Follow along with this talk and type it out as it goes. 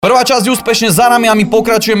Prvá časť úspešne za nami a my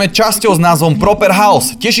pokračujeme časťou s názvom Proper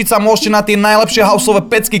House. Tešiť sa môžete na tie najlepšie houseové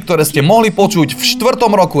pecky, ktoré ste mohli počuť v 4.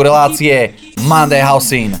 roku relácie Monday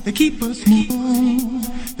Housin.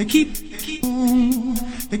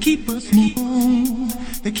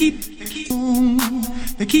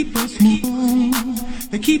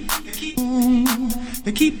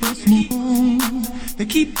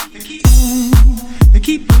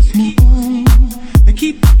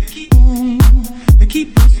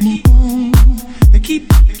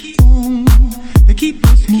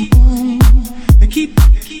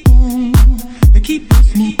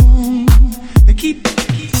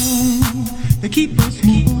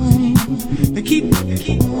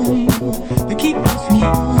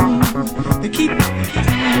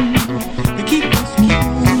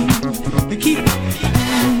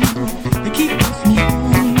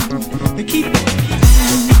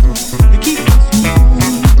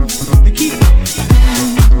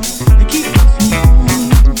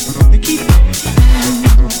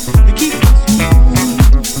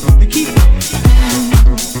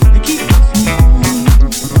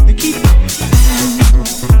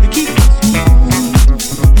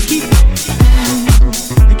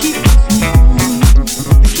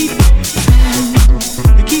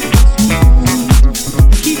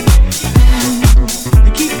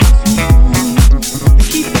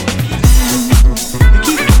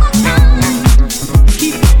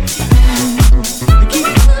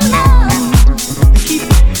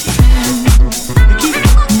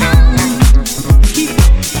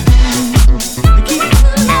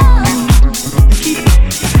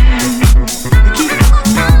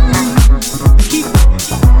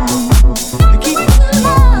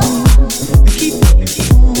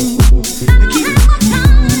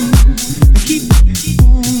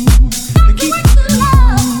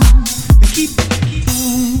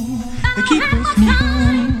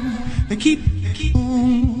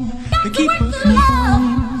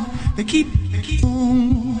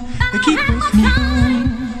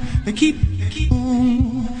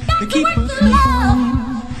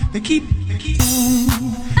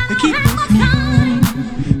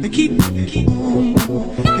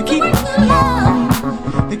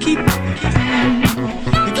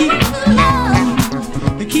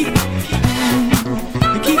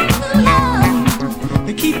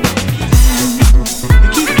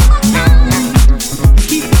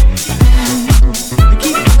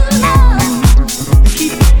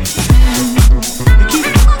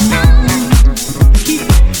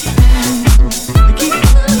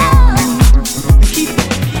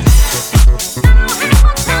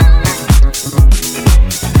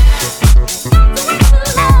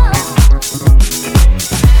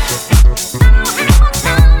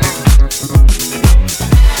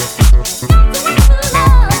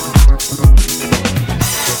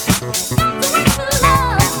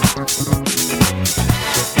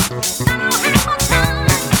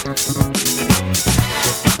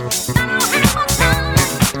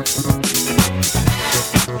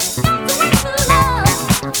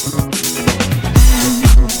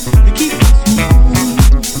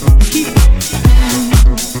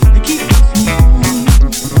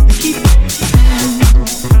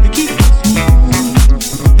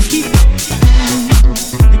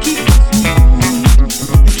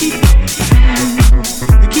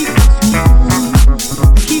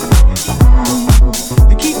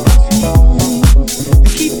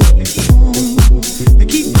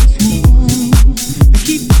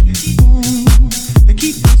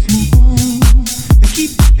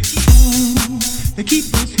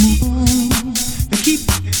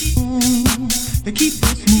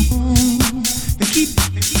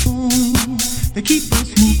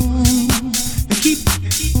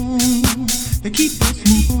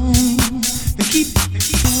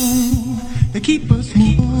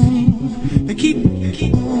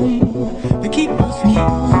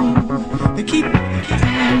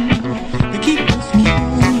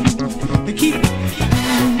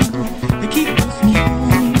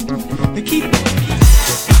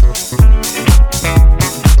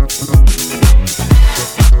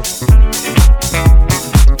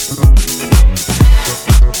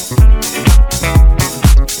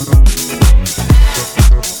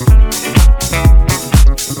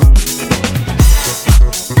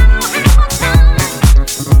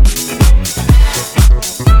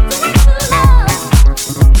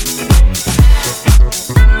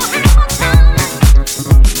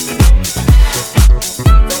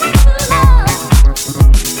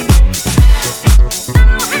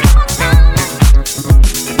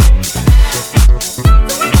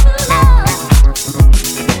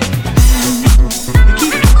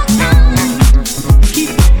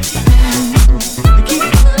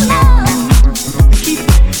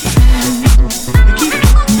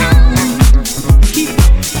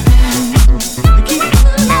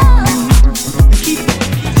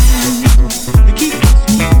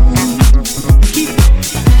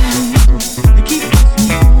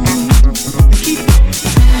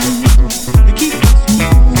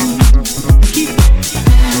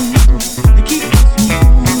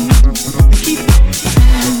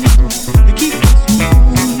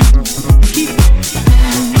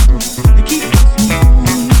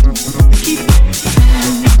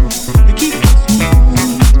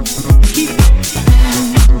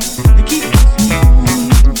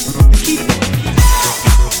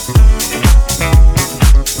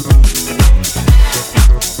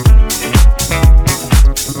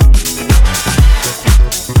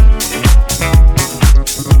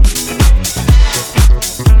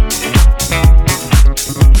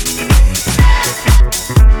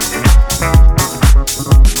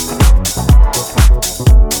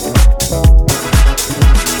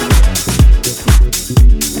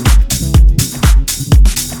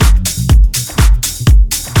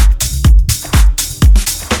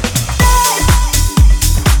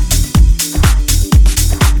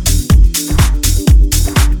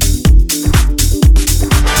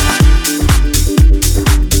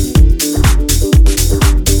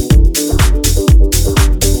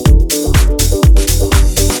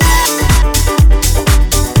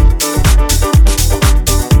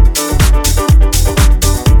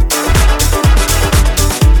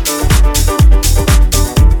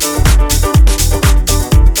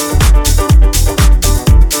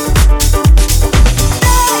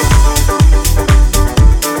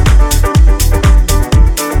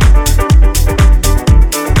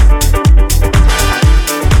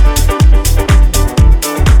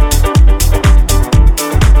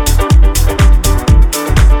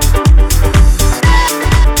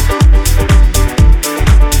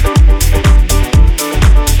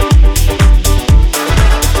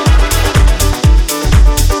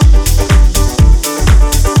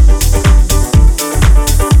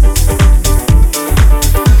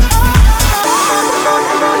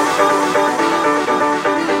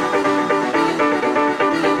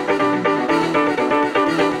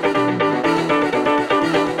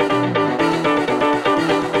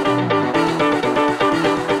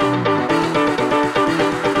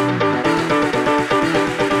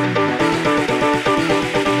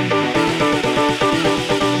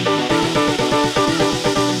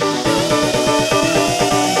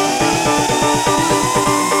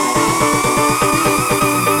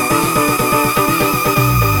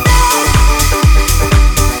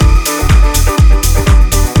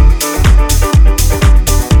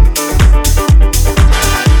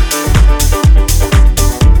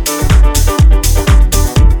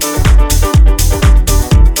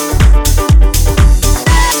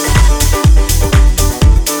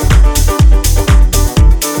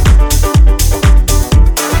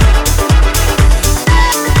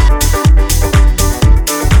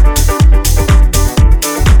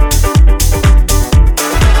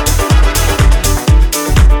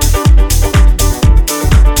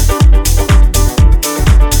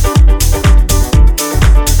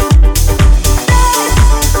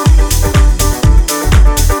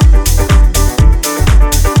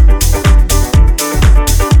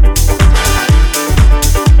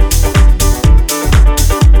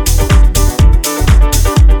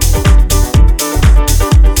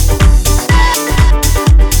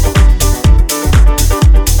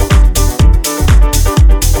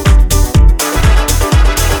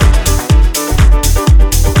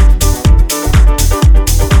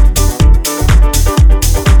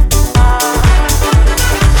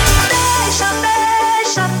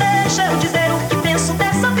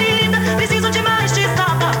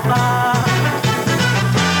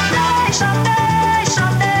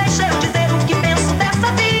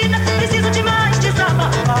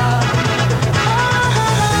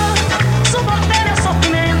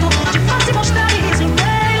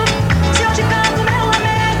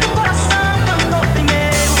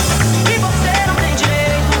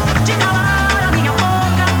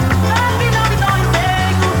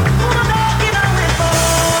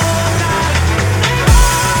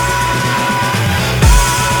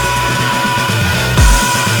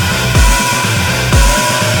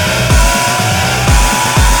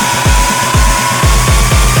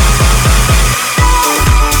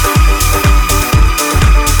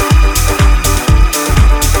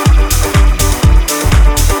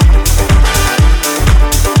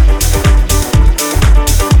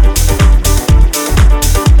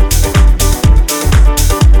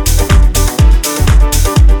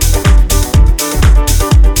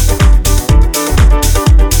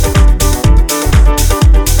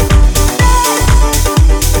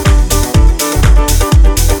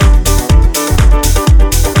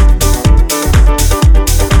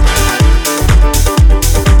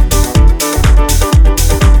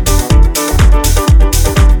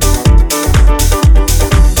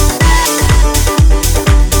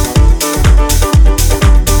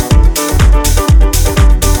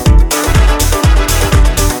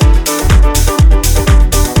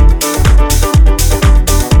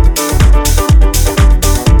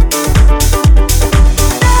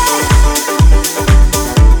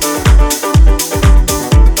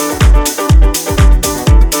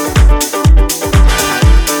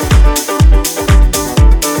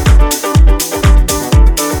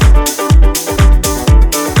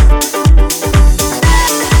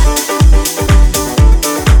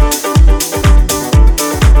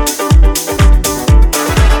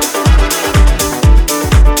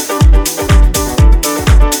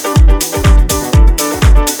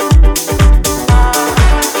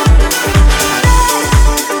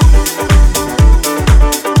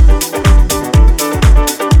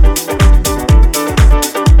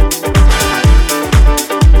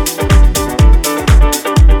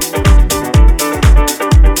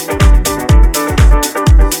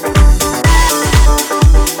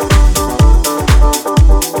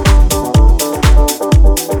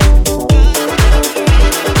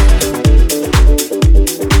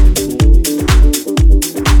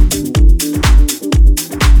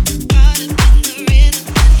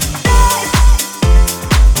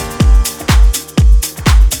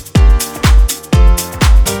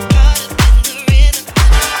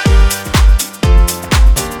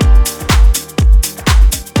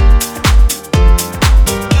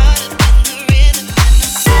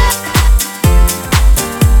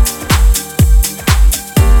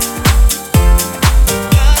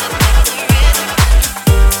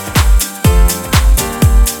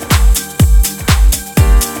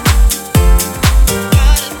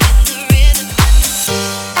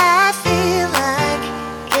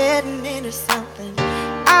 is something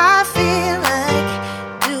I feel like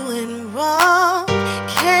doing wrong.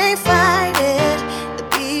 Can't fight it, the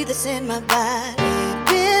beat that's in my body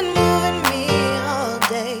been moving me all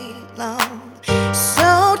day long. So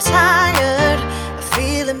tired of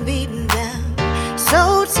feeling beaten down,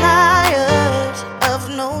 so tired of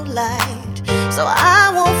no light. So I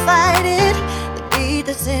won't fight it, the beat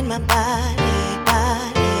that's in my body,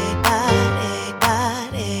 body, body,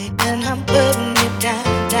 body. And I'm putting it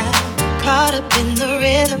down, down. Caught up in the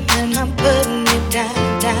rhythm and I'm putting it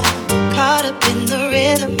down, down. Caught up in the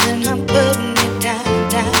rhythm and I'm putting it down,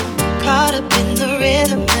 down. Caught up in the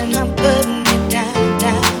rhythm and I'm putting it down,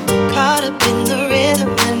 down. Caught up in the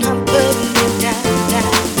rhythm and I'm putting it down,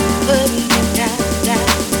 down. Putting it down, down.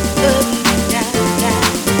 Putting it down, down.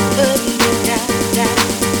 Putting it down, down.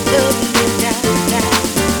 Putting it down, down.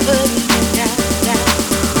 Putting it down, down. Putting it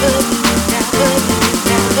down, putting it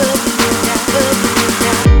down, putting it down, putting it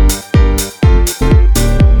down.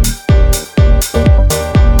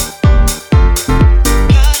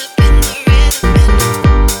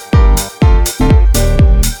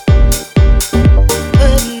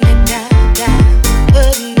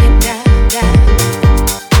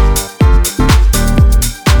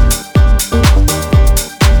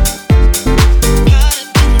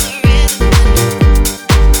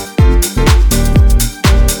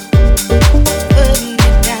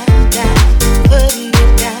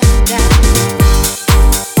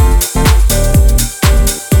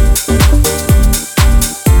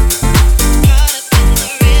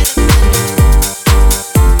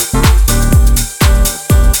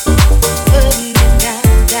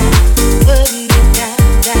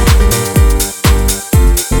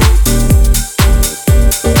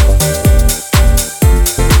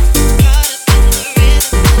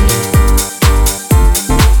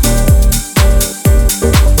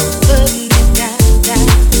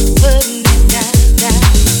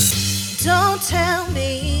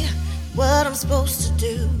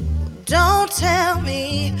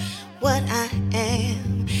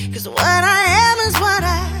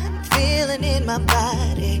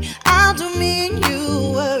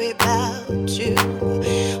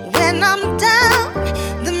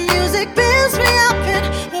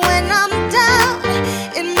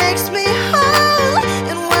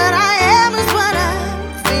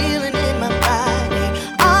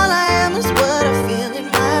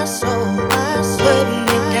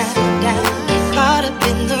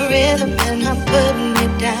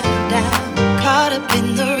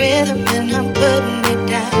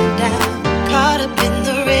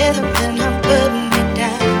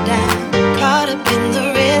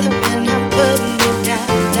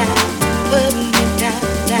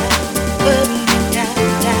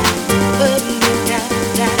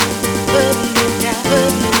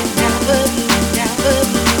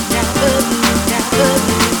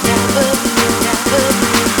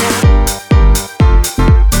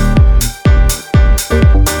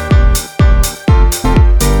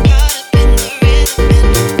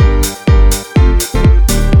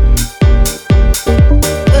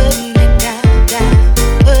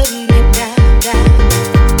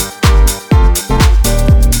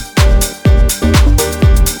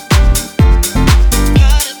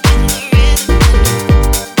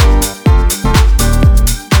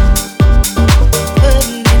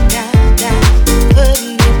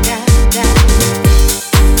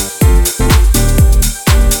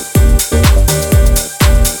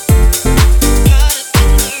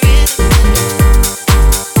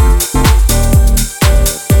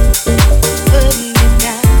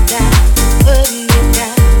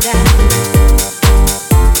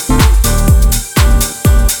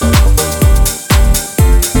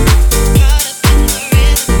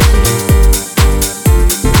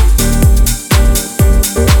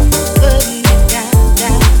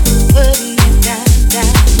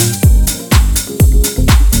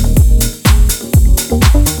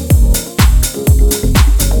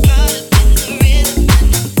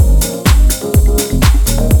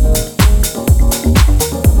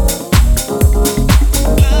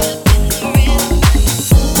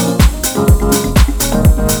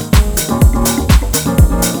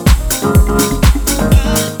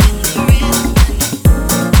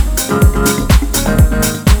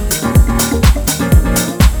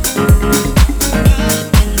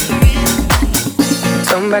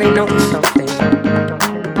 Somebody knows something.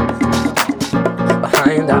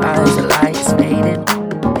 Behind the eyes, the lights faded.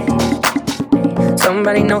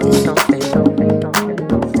 Somebody knows something.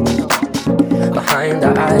 Behind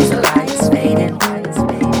the eyes, the lights faded.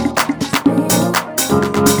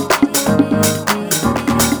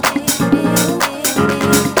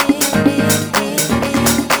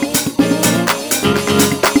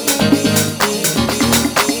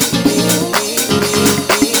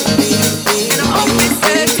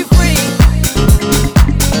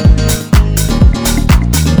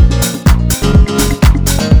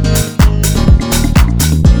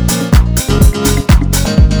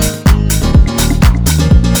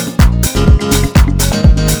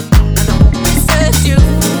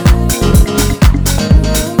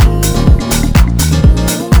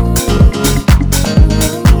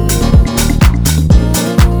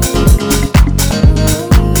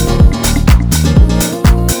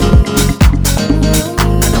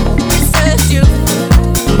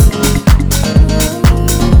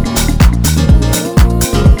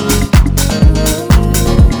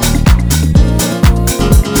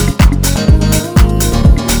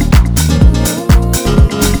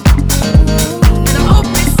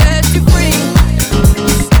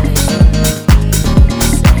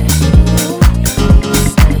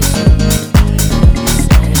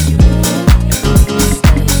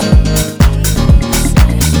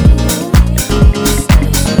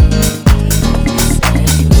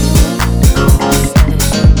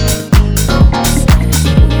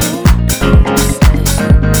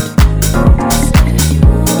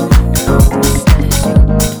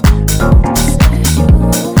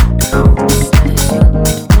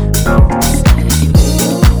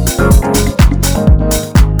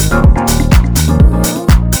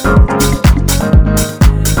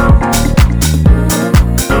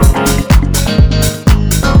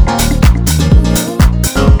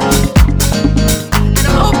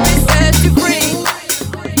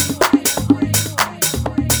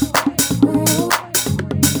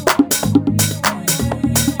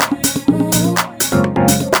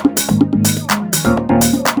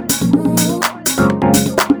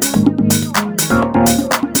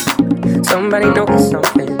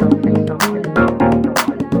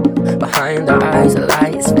 behind the eyes, the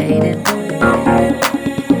light's fading.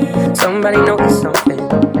 Somebody notice something.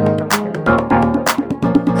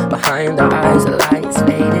 Behind the eyes, the light's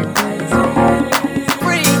fading.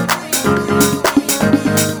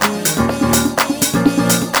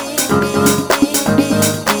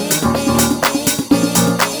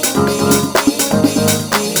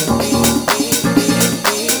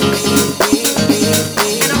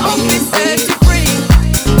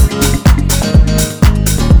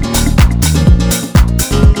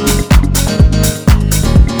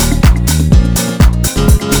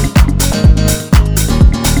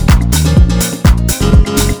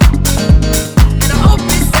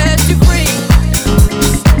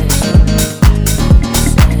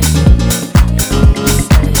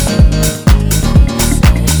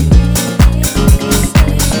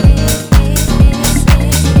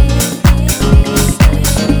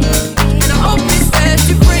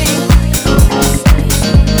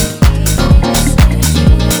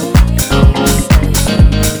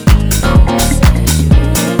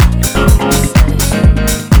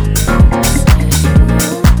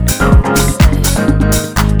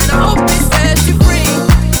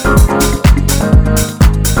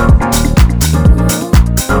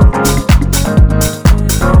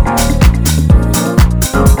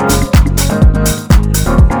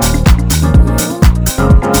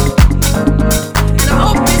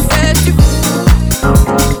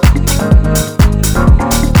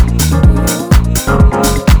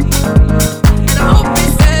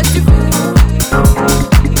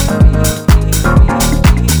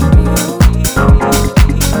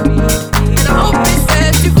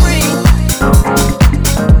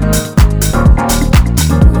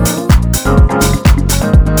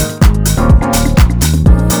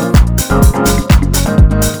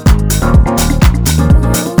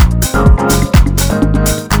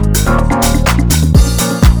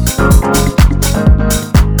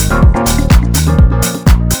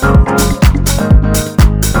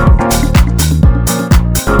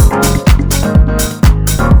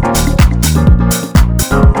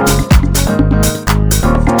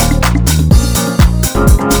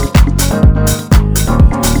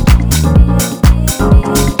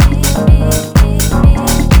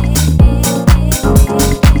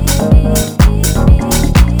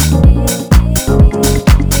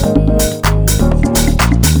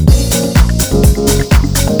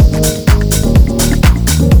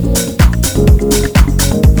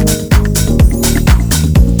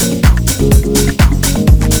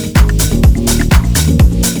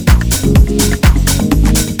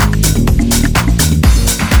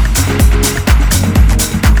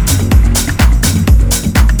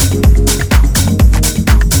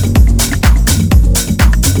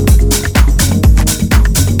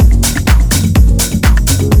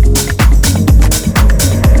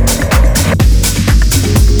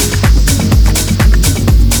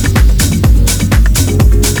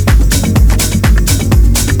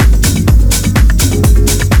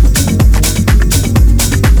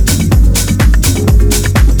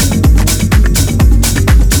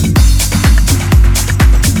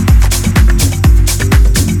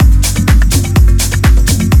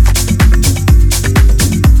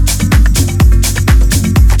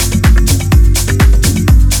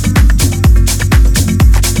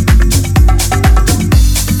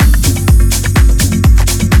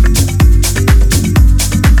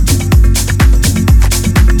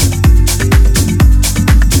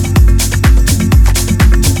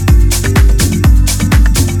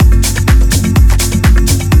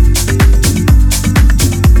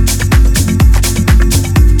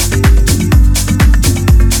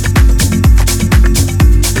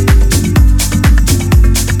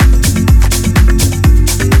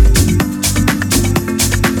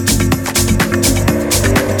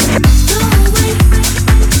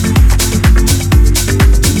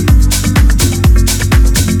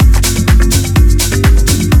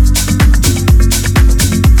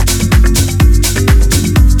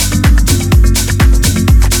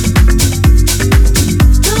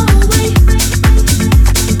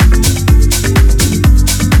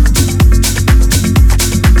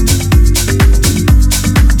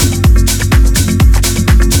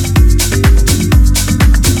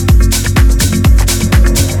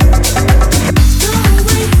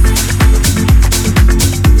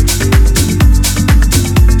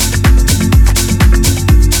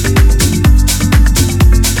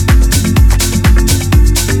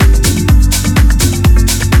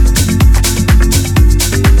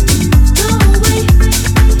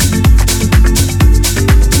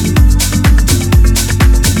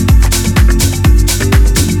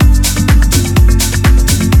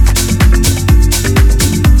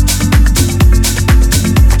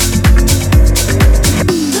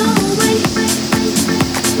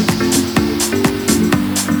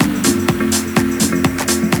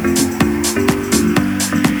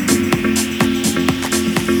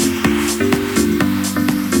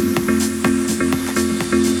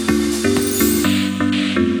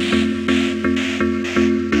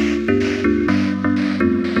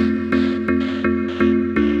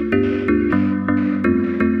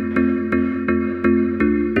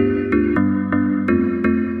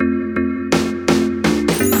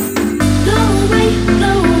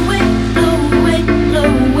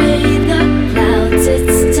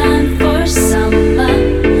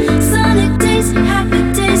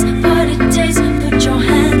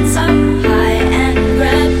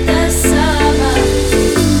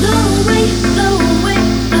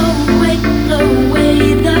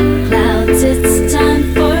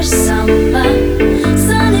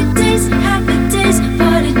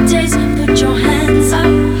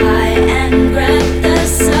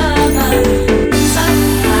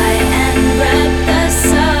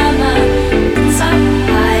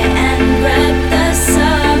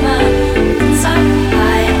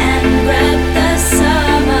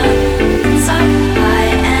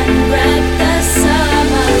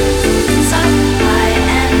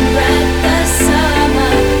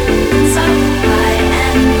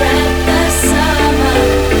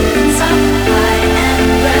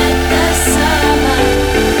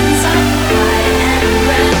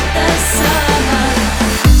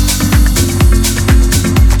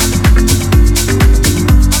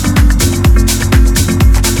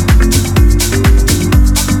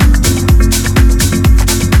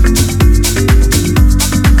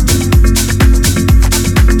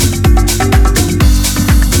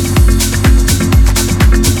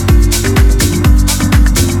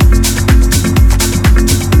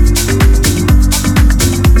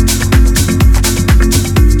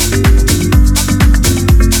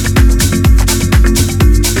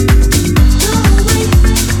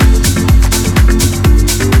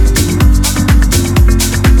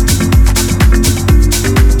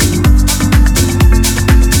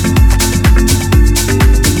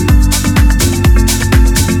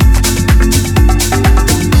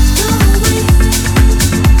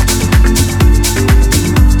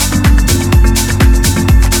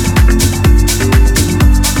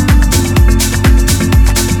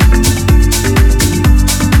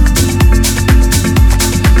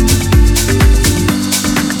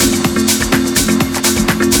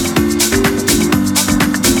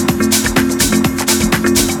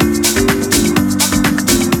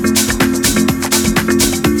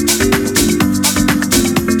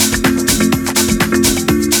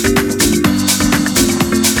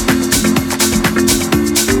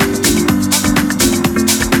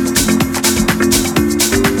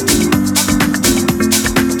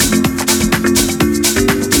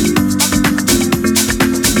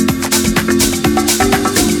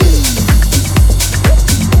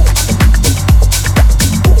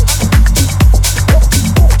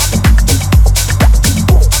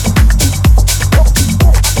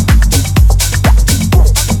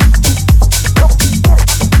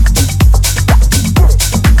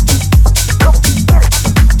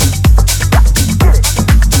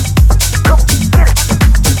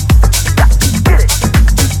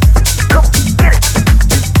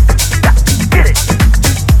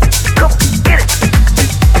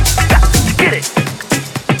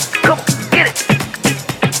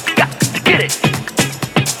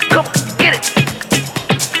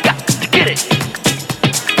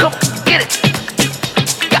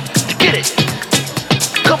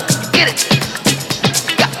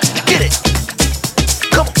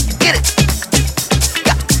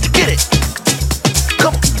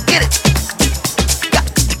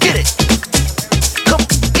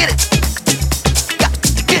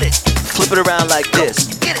 around like this.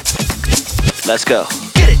 Get it. Let's go.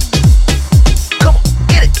 Get it. Come on,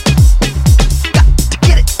 get it. Got to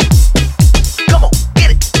get it. Come on,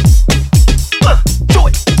 get it. Do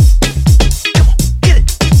it. Come on, get it.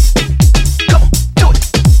 Come on, do it.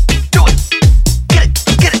 Do it. Get it.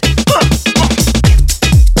 Get it.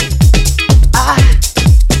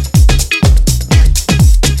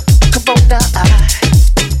 Come on now.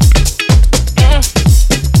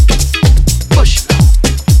 Push.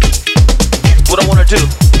 What I wanna do?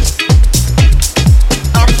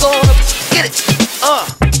 I'm gonna get it.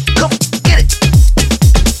 Come on, get it.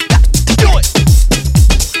 Got to do it.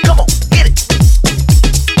 Come on, get it.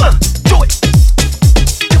 Do it.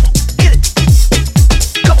 Come on, get it.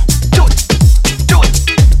 Come on, do it. Do it.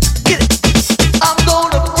 Get it. I'm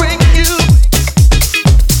gonna bring you.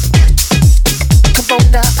 Come on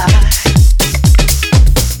now.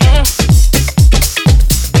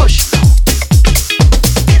 Push.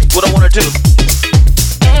 What I wanna do?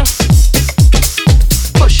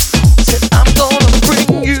 Push. Said I'm gonna bring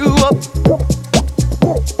you up.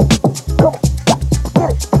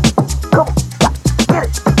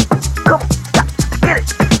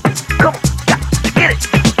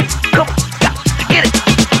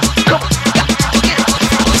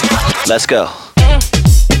 Let's go.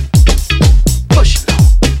 Push.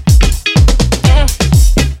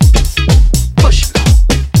 Push. Push.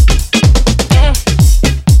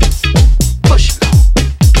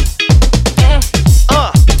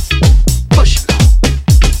 Push.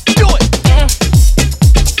 Do it.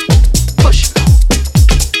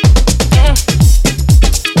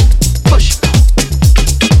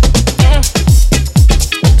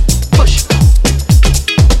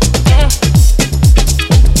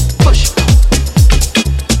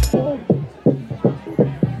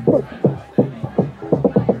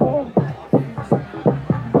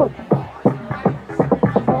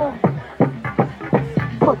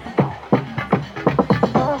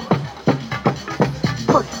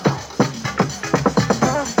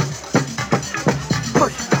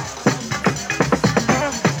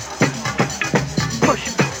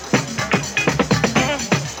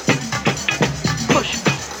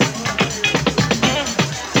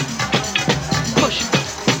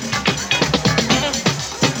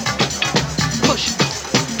 Push.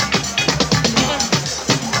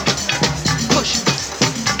 Push. Push.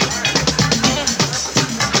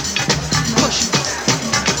 Push.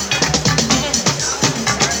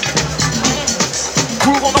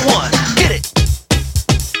 Groove on the one. Get it.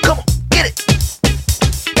 Come on, get it.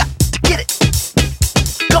 Got to get it.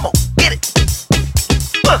 Come on, get it.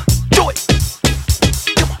 Do it.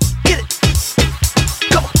 Come on, get it.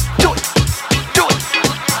 Come on, do it. Do it.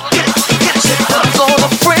 Get it. Get it. Said I'm gonna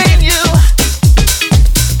bring you.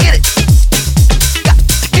 Get it. Got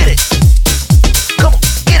to get it. Come on,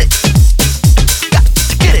 get it. Got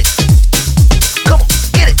to get it. Come on,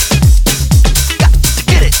 get it. Got to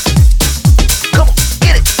get it. Come on,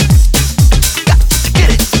 get it. Got to get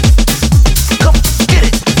it. Come on, get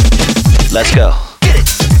it. Let's go. Get it.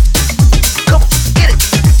 Come on, get it.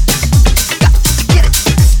 Got to get it.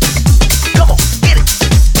 Come on, get it.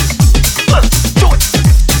 Do it. Come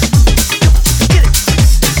on, get it.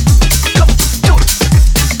 Come on, do it.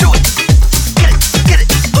 Do it. Get it. Get it.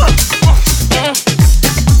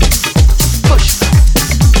 Push.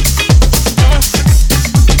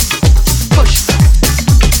 Push.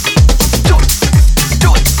 Do it. Do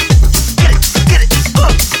it. Get it. Get it.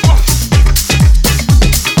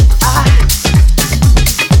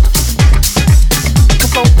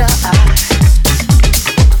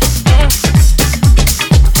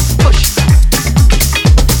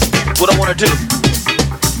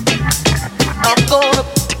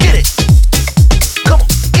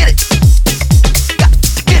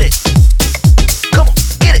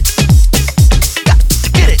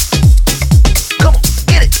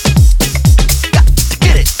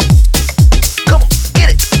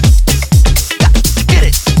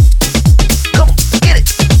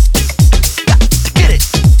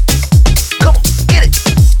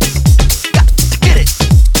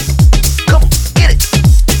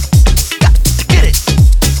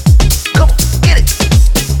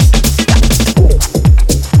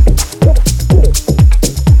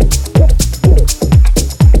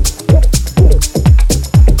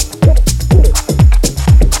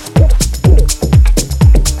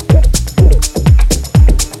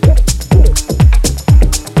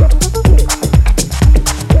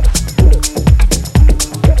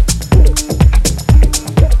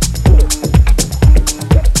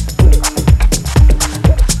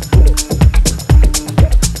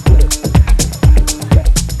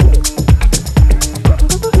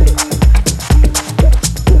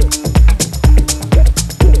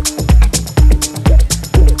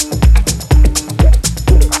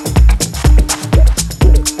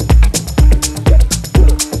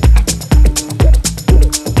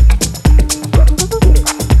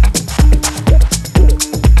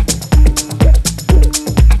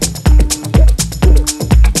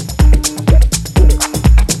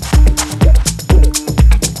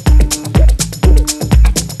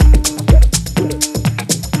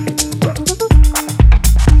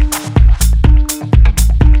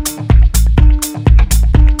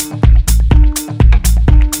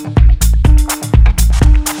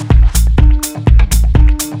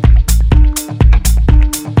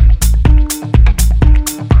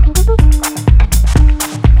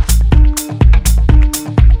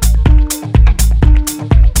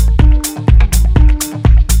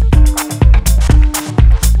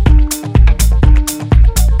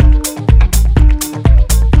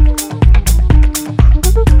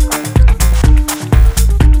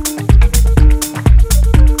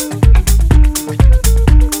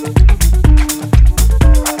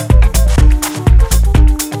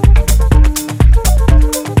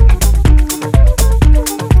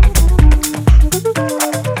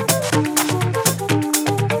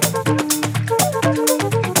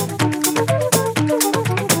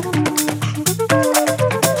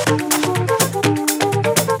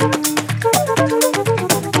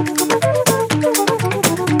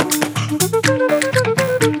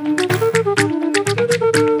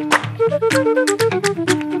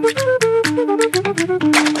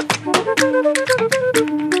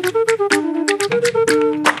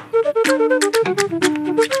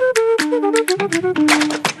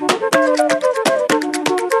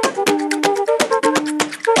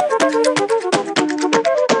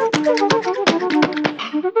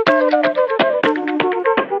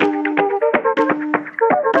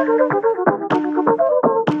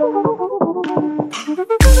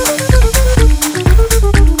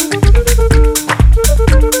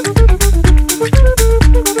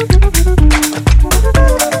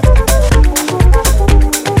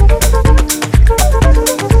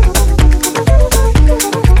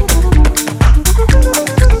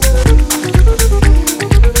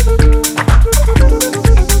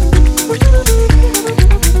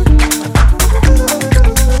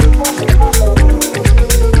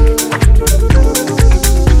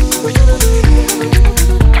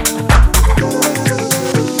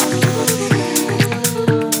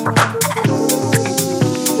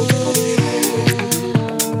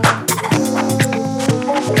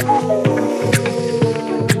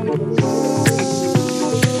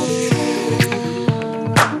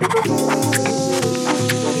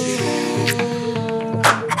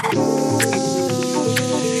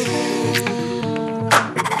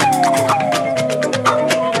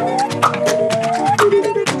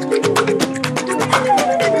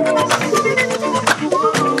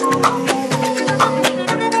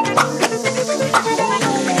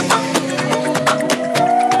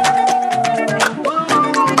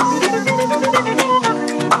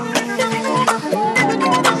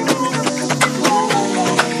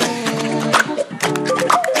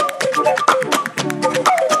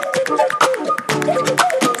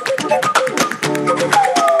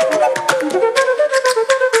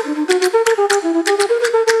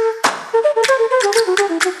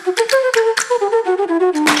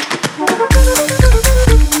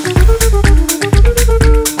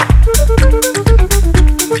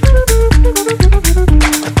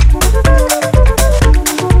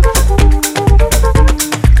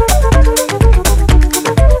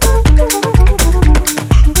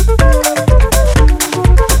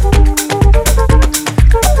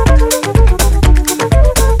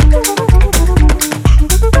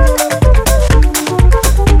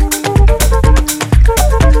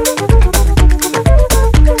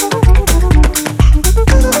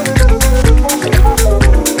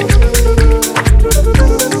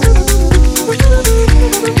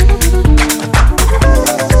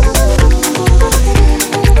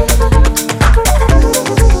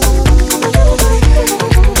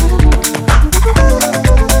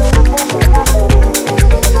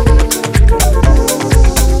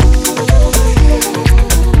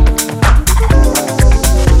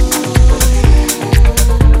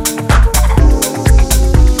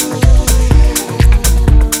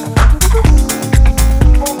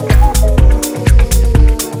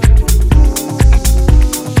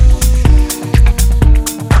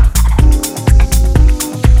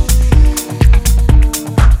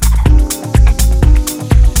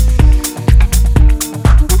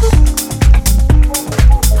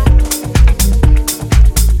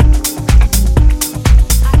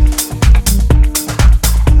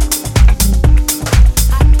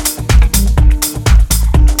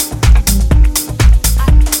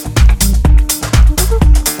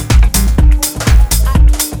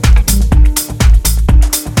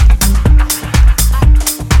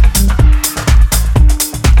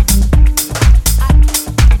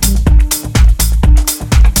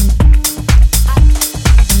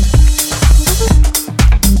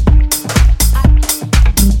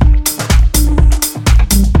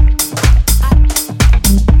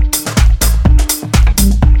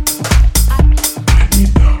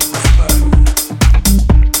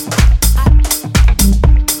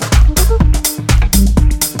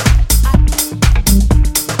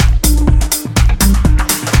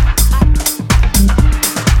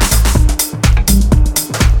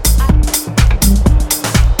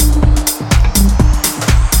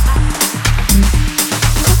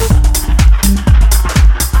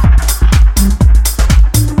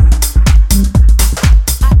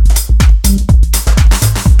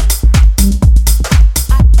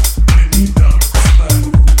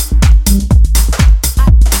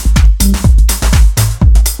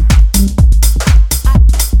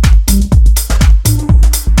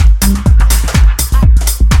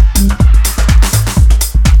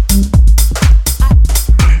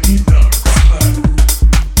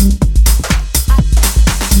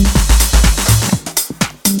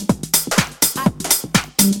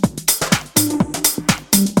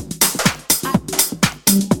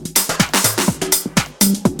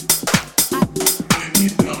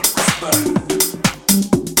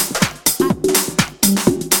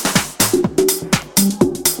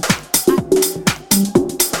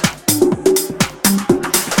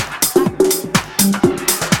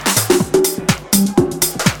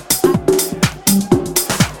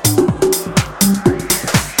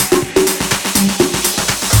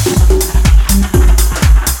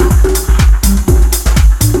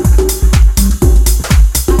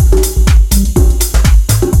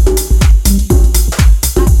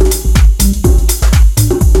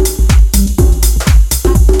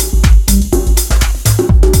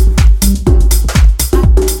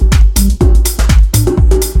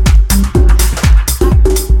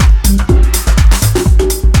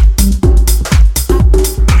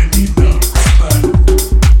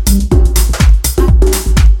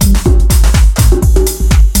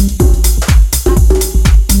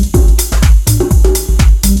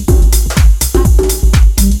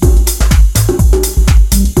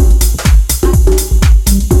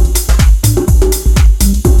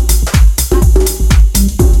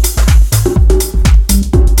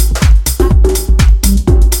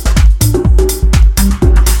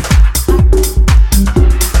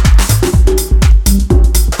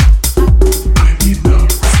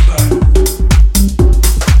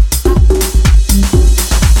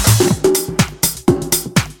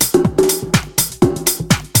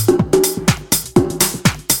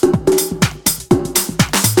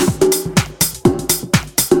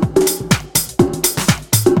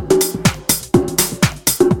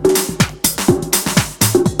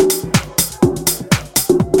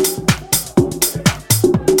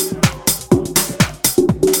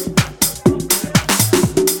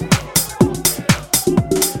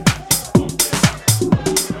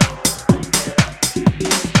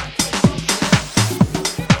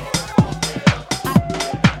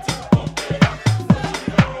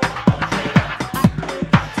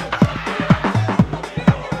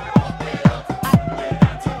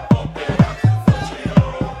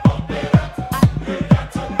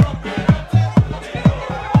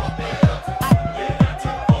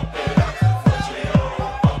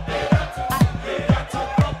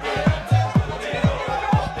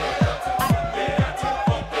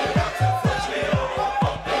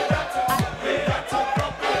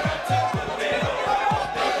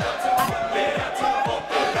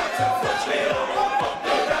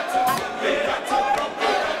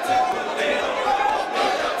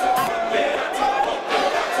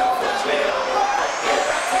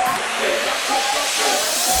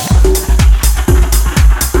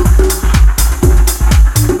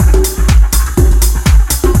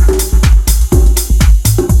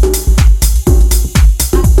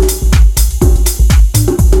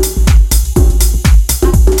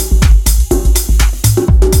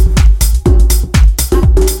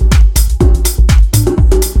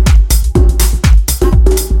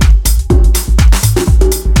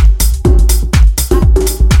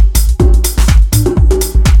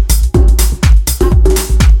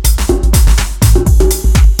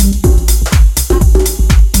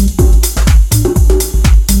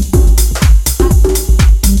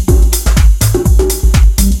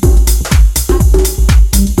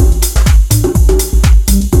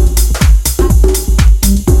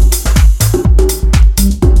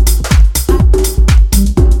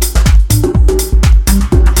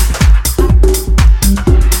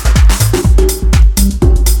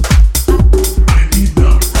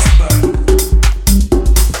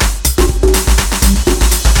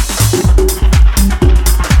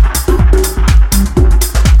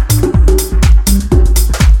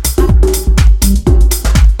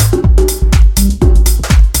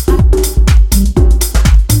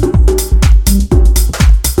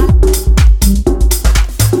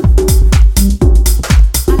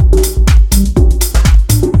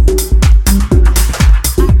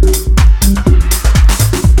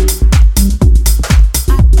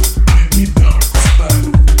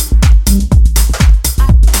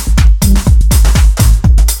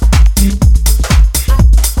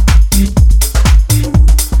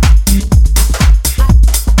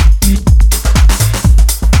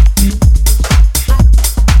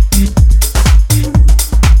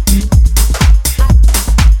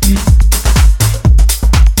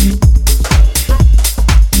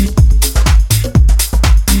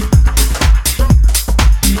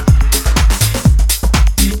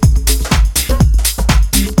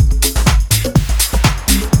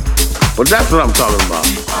 Well, that's what I'm talking about.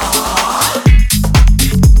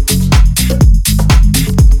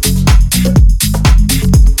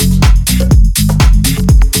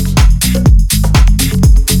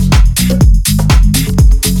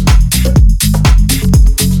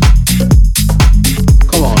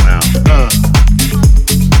 Come on now.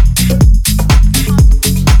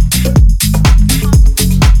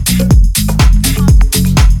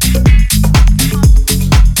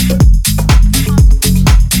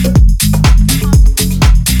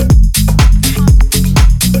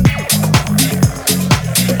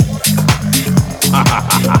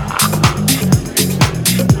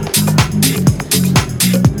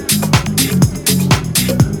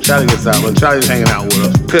 Charlie gets out, when Charlie's hanging out with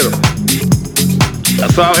us, pitiful.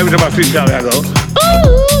 So every time I see Charlie, I go, ooh.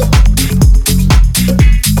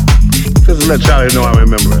 Just to let Charlie know I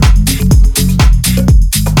remember it.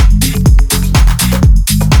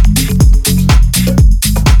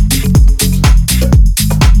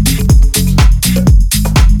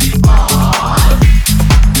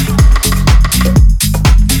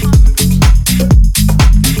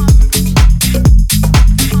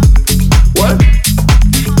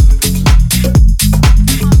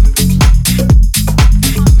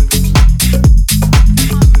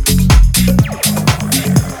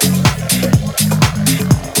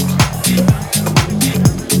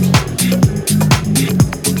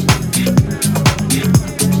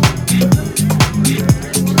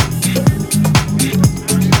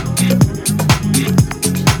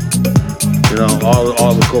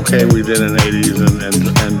 All the cocaine we did in the 80s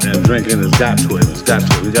and drinking has got to it. It's got to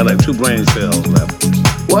it. We got like 2 brain cells left.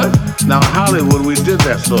 What? Now in Hollywood, we did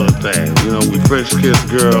that sort of thing. You know, we French kissed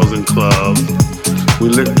girls in clubs. We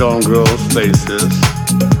licked on girls' faces.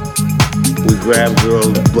 We grabbed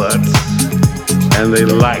girls' butts. And they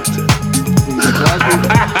liked it.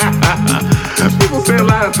 People say a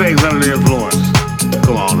lot of things under the influence.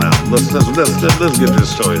 Come on now. Let's get this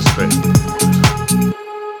story straight.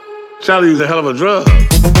 Charlie used a hell of a drug.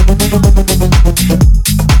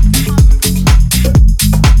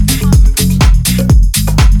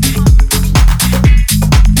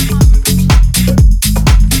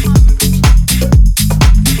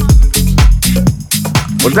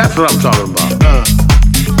 Well, that's what I'm talking about.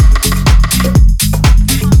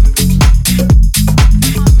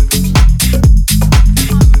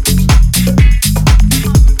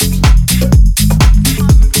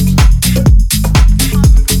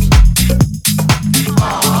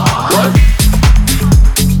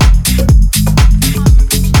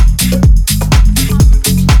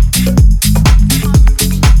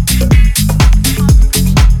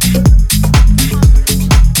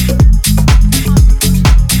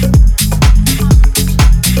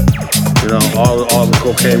 All the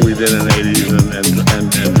cocaine we did in the 80s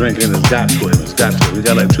and drinking has got to it. It's got to it. We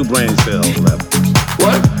got like 2 brain cells left.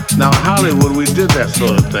 What? Now in Hollywood, we did that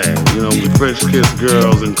sort of thing. You know, we French kissed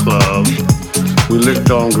girls in clubs. We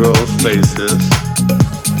licked on girls' faces.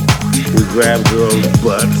 We grabbed girls'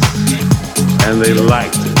 butts. And they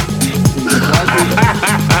liked it.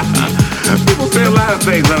 People say a lot of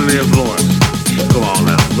things under the influence. Come on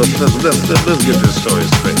now. Let's get this story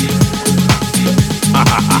straight.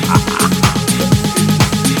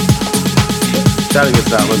 Charlie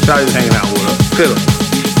gets out, when Charlie's hanging out with us, pitiful.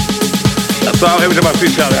 So every time I see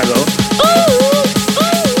Charlie, I go, ooh.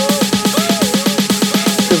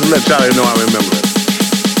 Just to let Charlie know I remember it.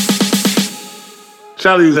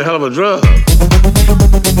 Charlie used a hell of a drug.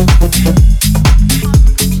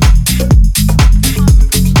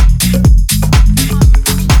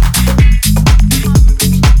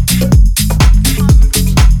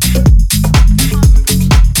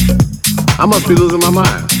 I must be losing my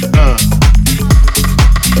mind.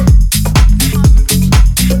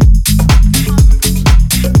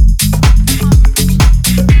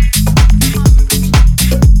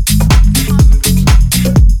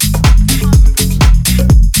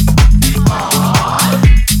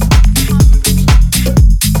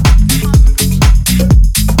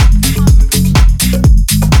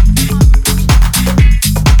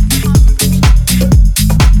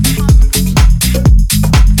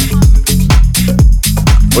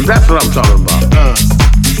 Well, that's what I'm talking about.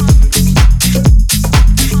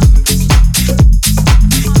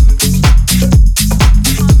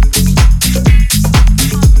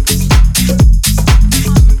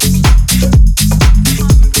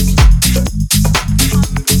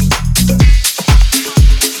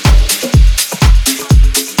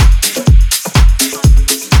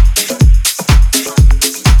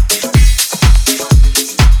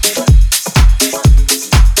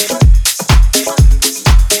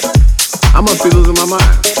 I must be losing my mind.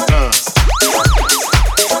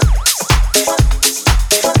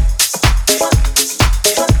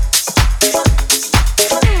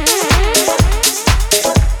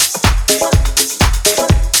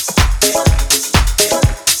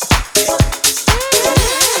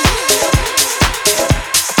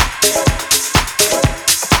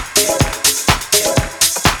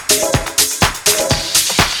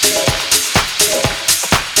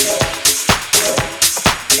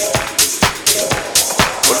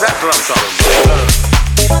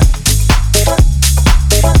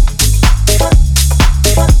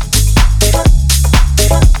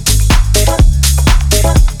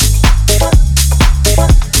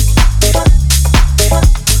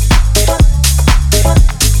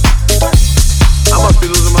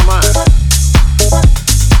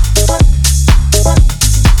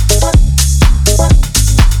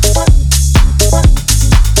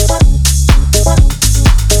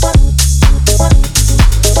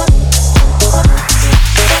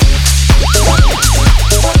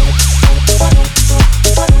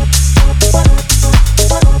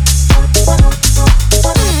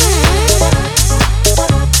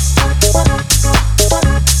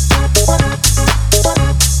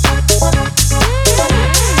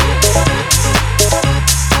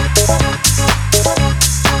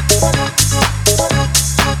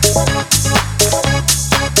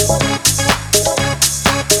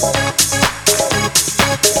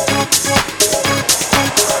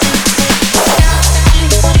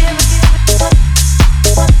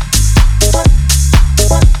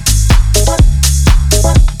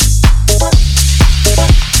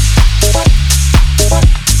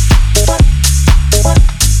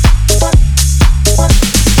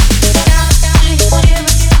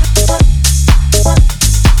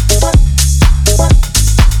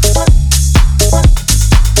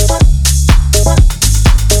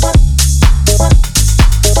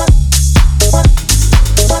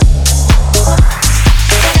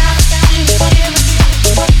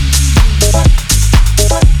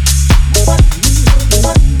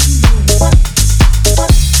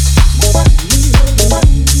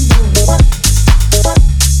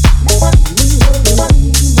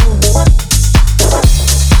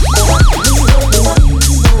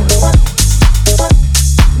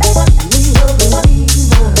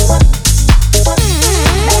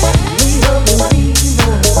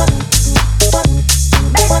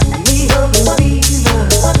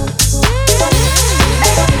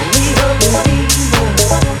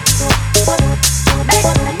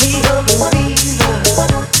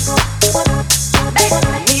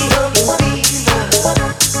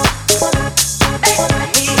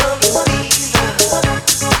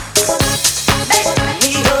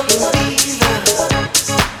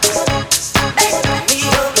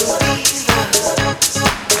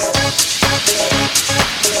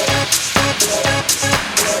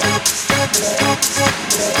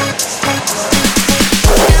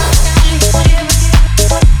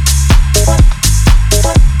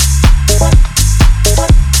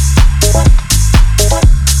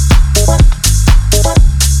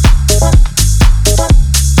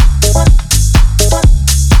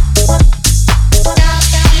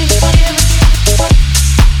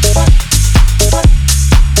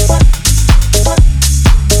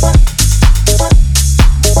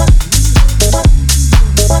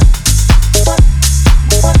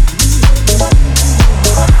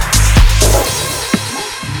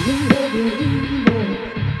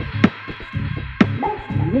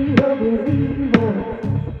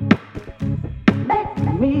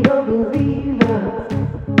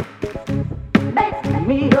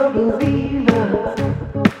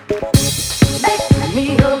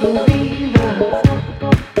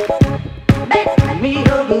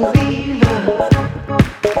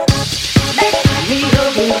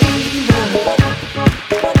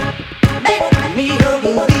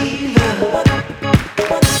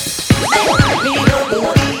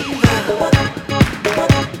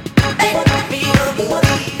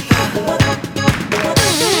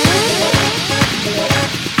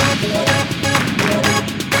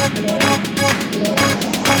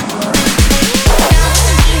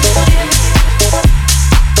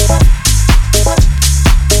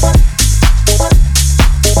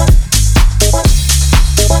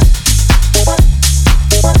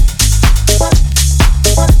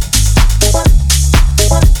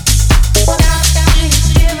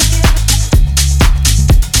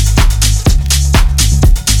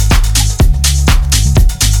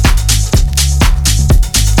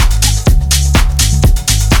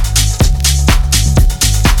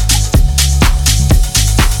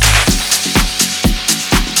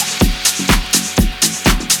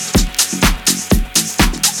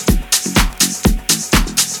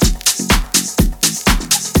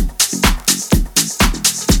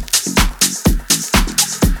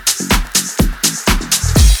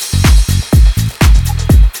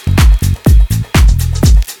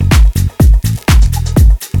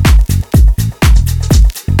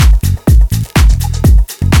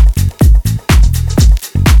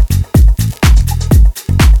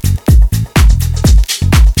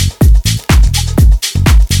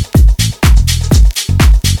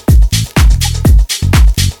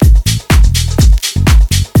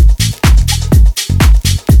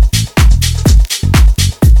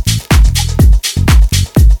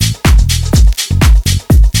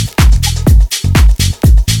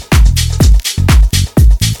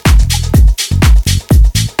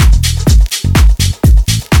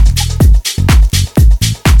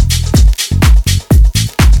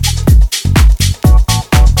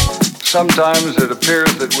 Sometimes it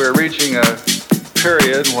appears that we're reaching a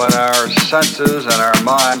period when our senses and our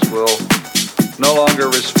minds will no longer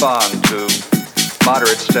respond to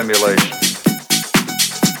moderate stimulation.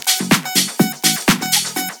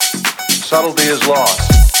 Subtlety is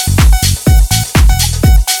lost.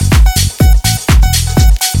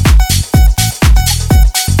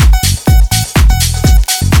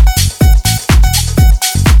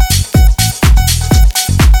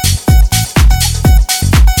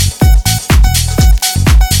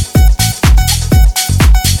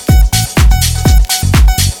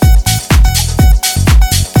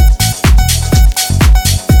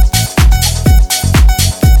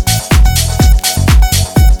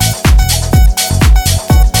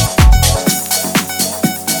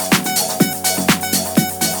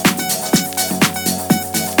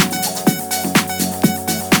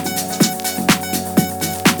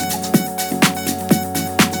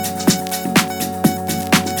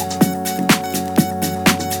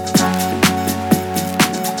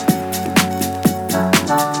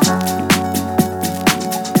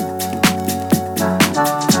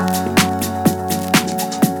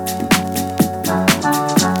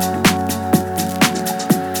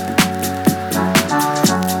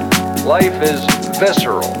 Life is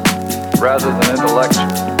visceral rather than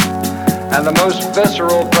intellectual. And the most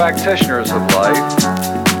visceral practitioners of life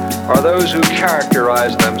are those who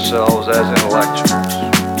characterize themselves as intellectuals.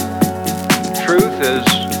 Truth is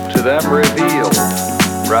to them revealed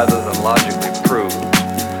rather than logically proved.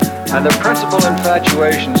 And the principal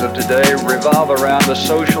infatuations of today revolve around the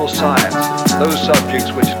social sciences, those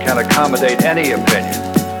subjects which can accommodate any opinion,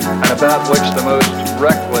 and about which the most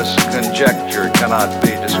reckless conjecture cannot be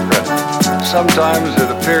discredited. Sometimes it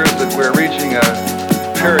appears that we're reaching a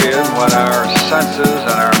period when our senses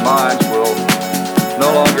and our minds will no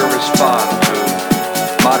longer respond to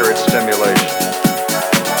moderate stimulation.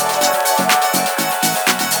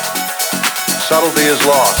 Subtlety is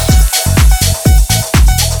lost.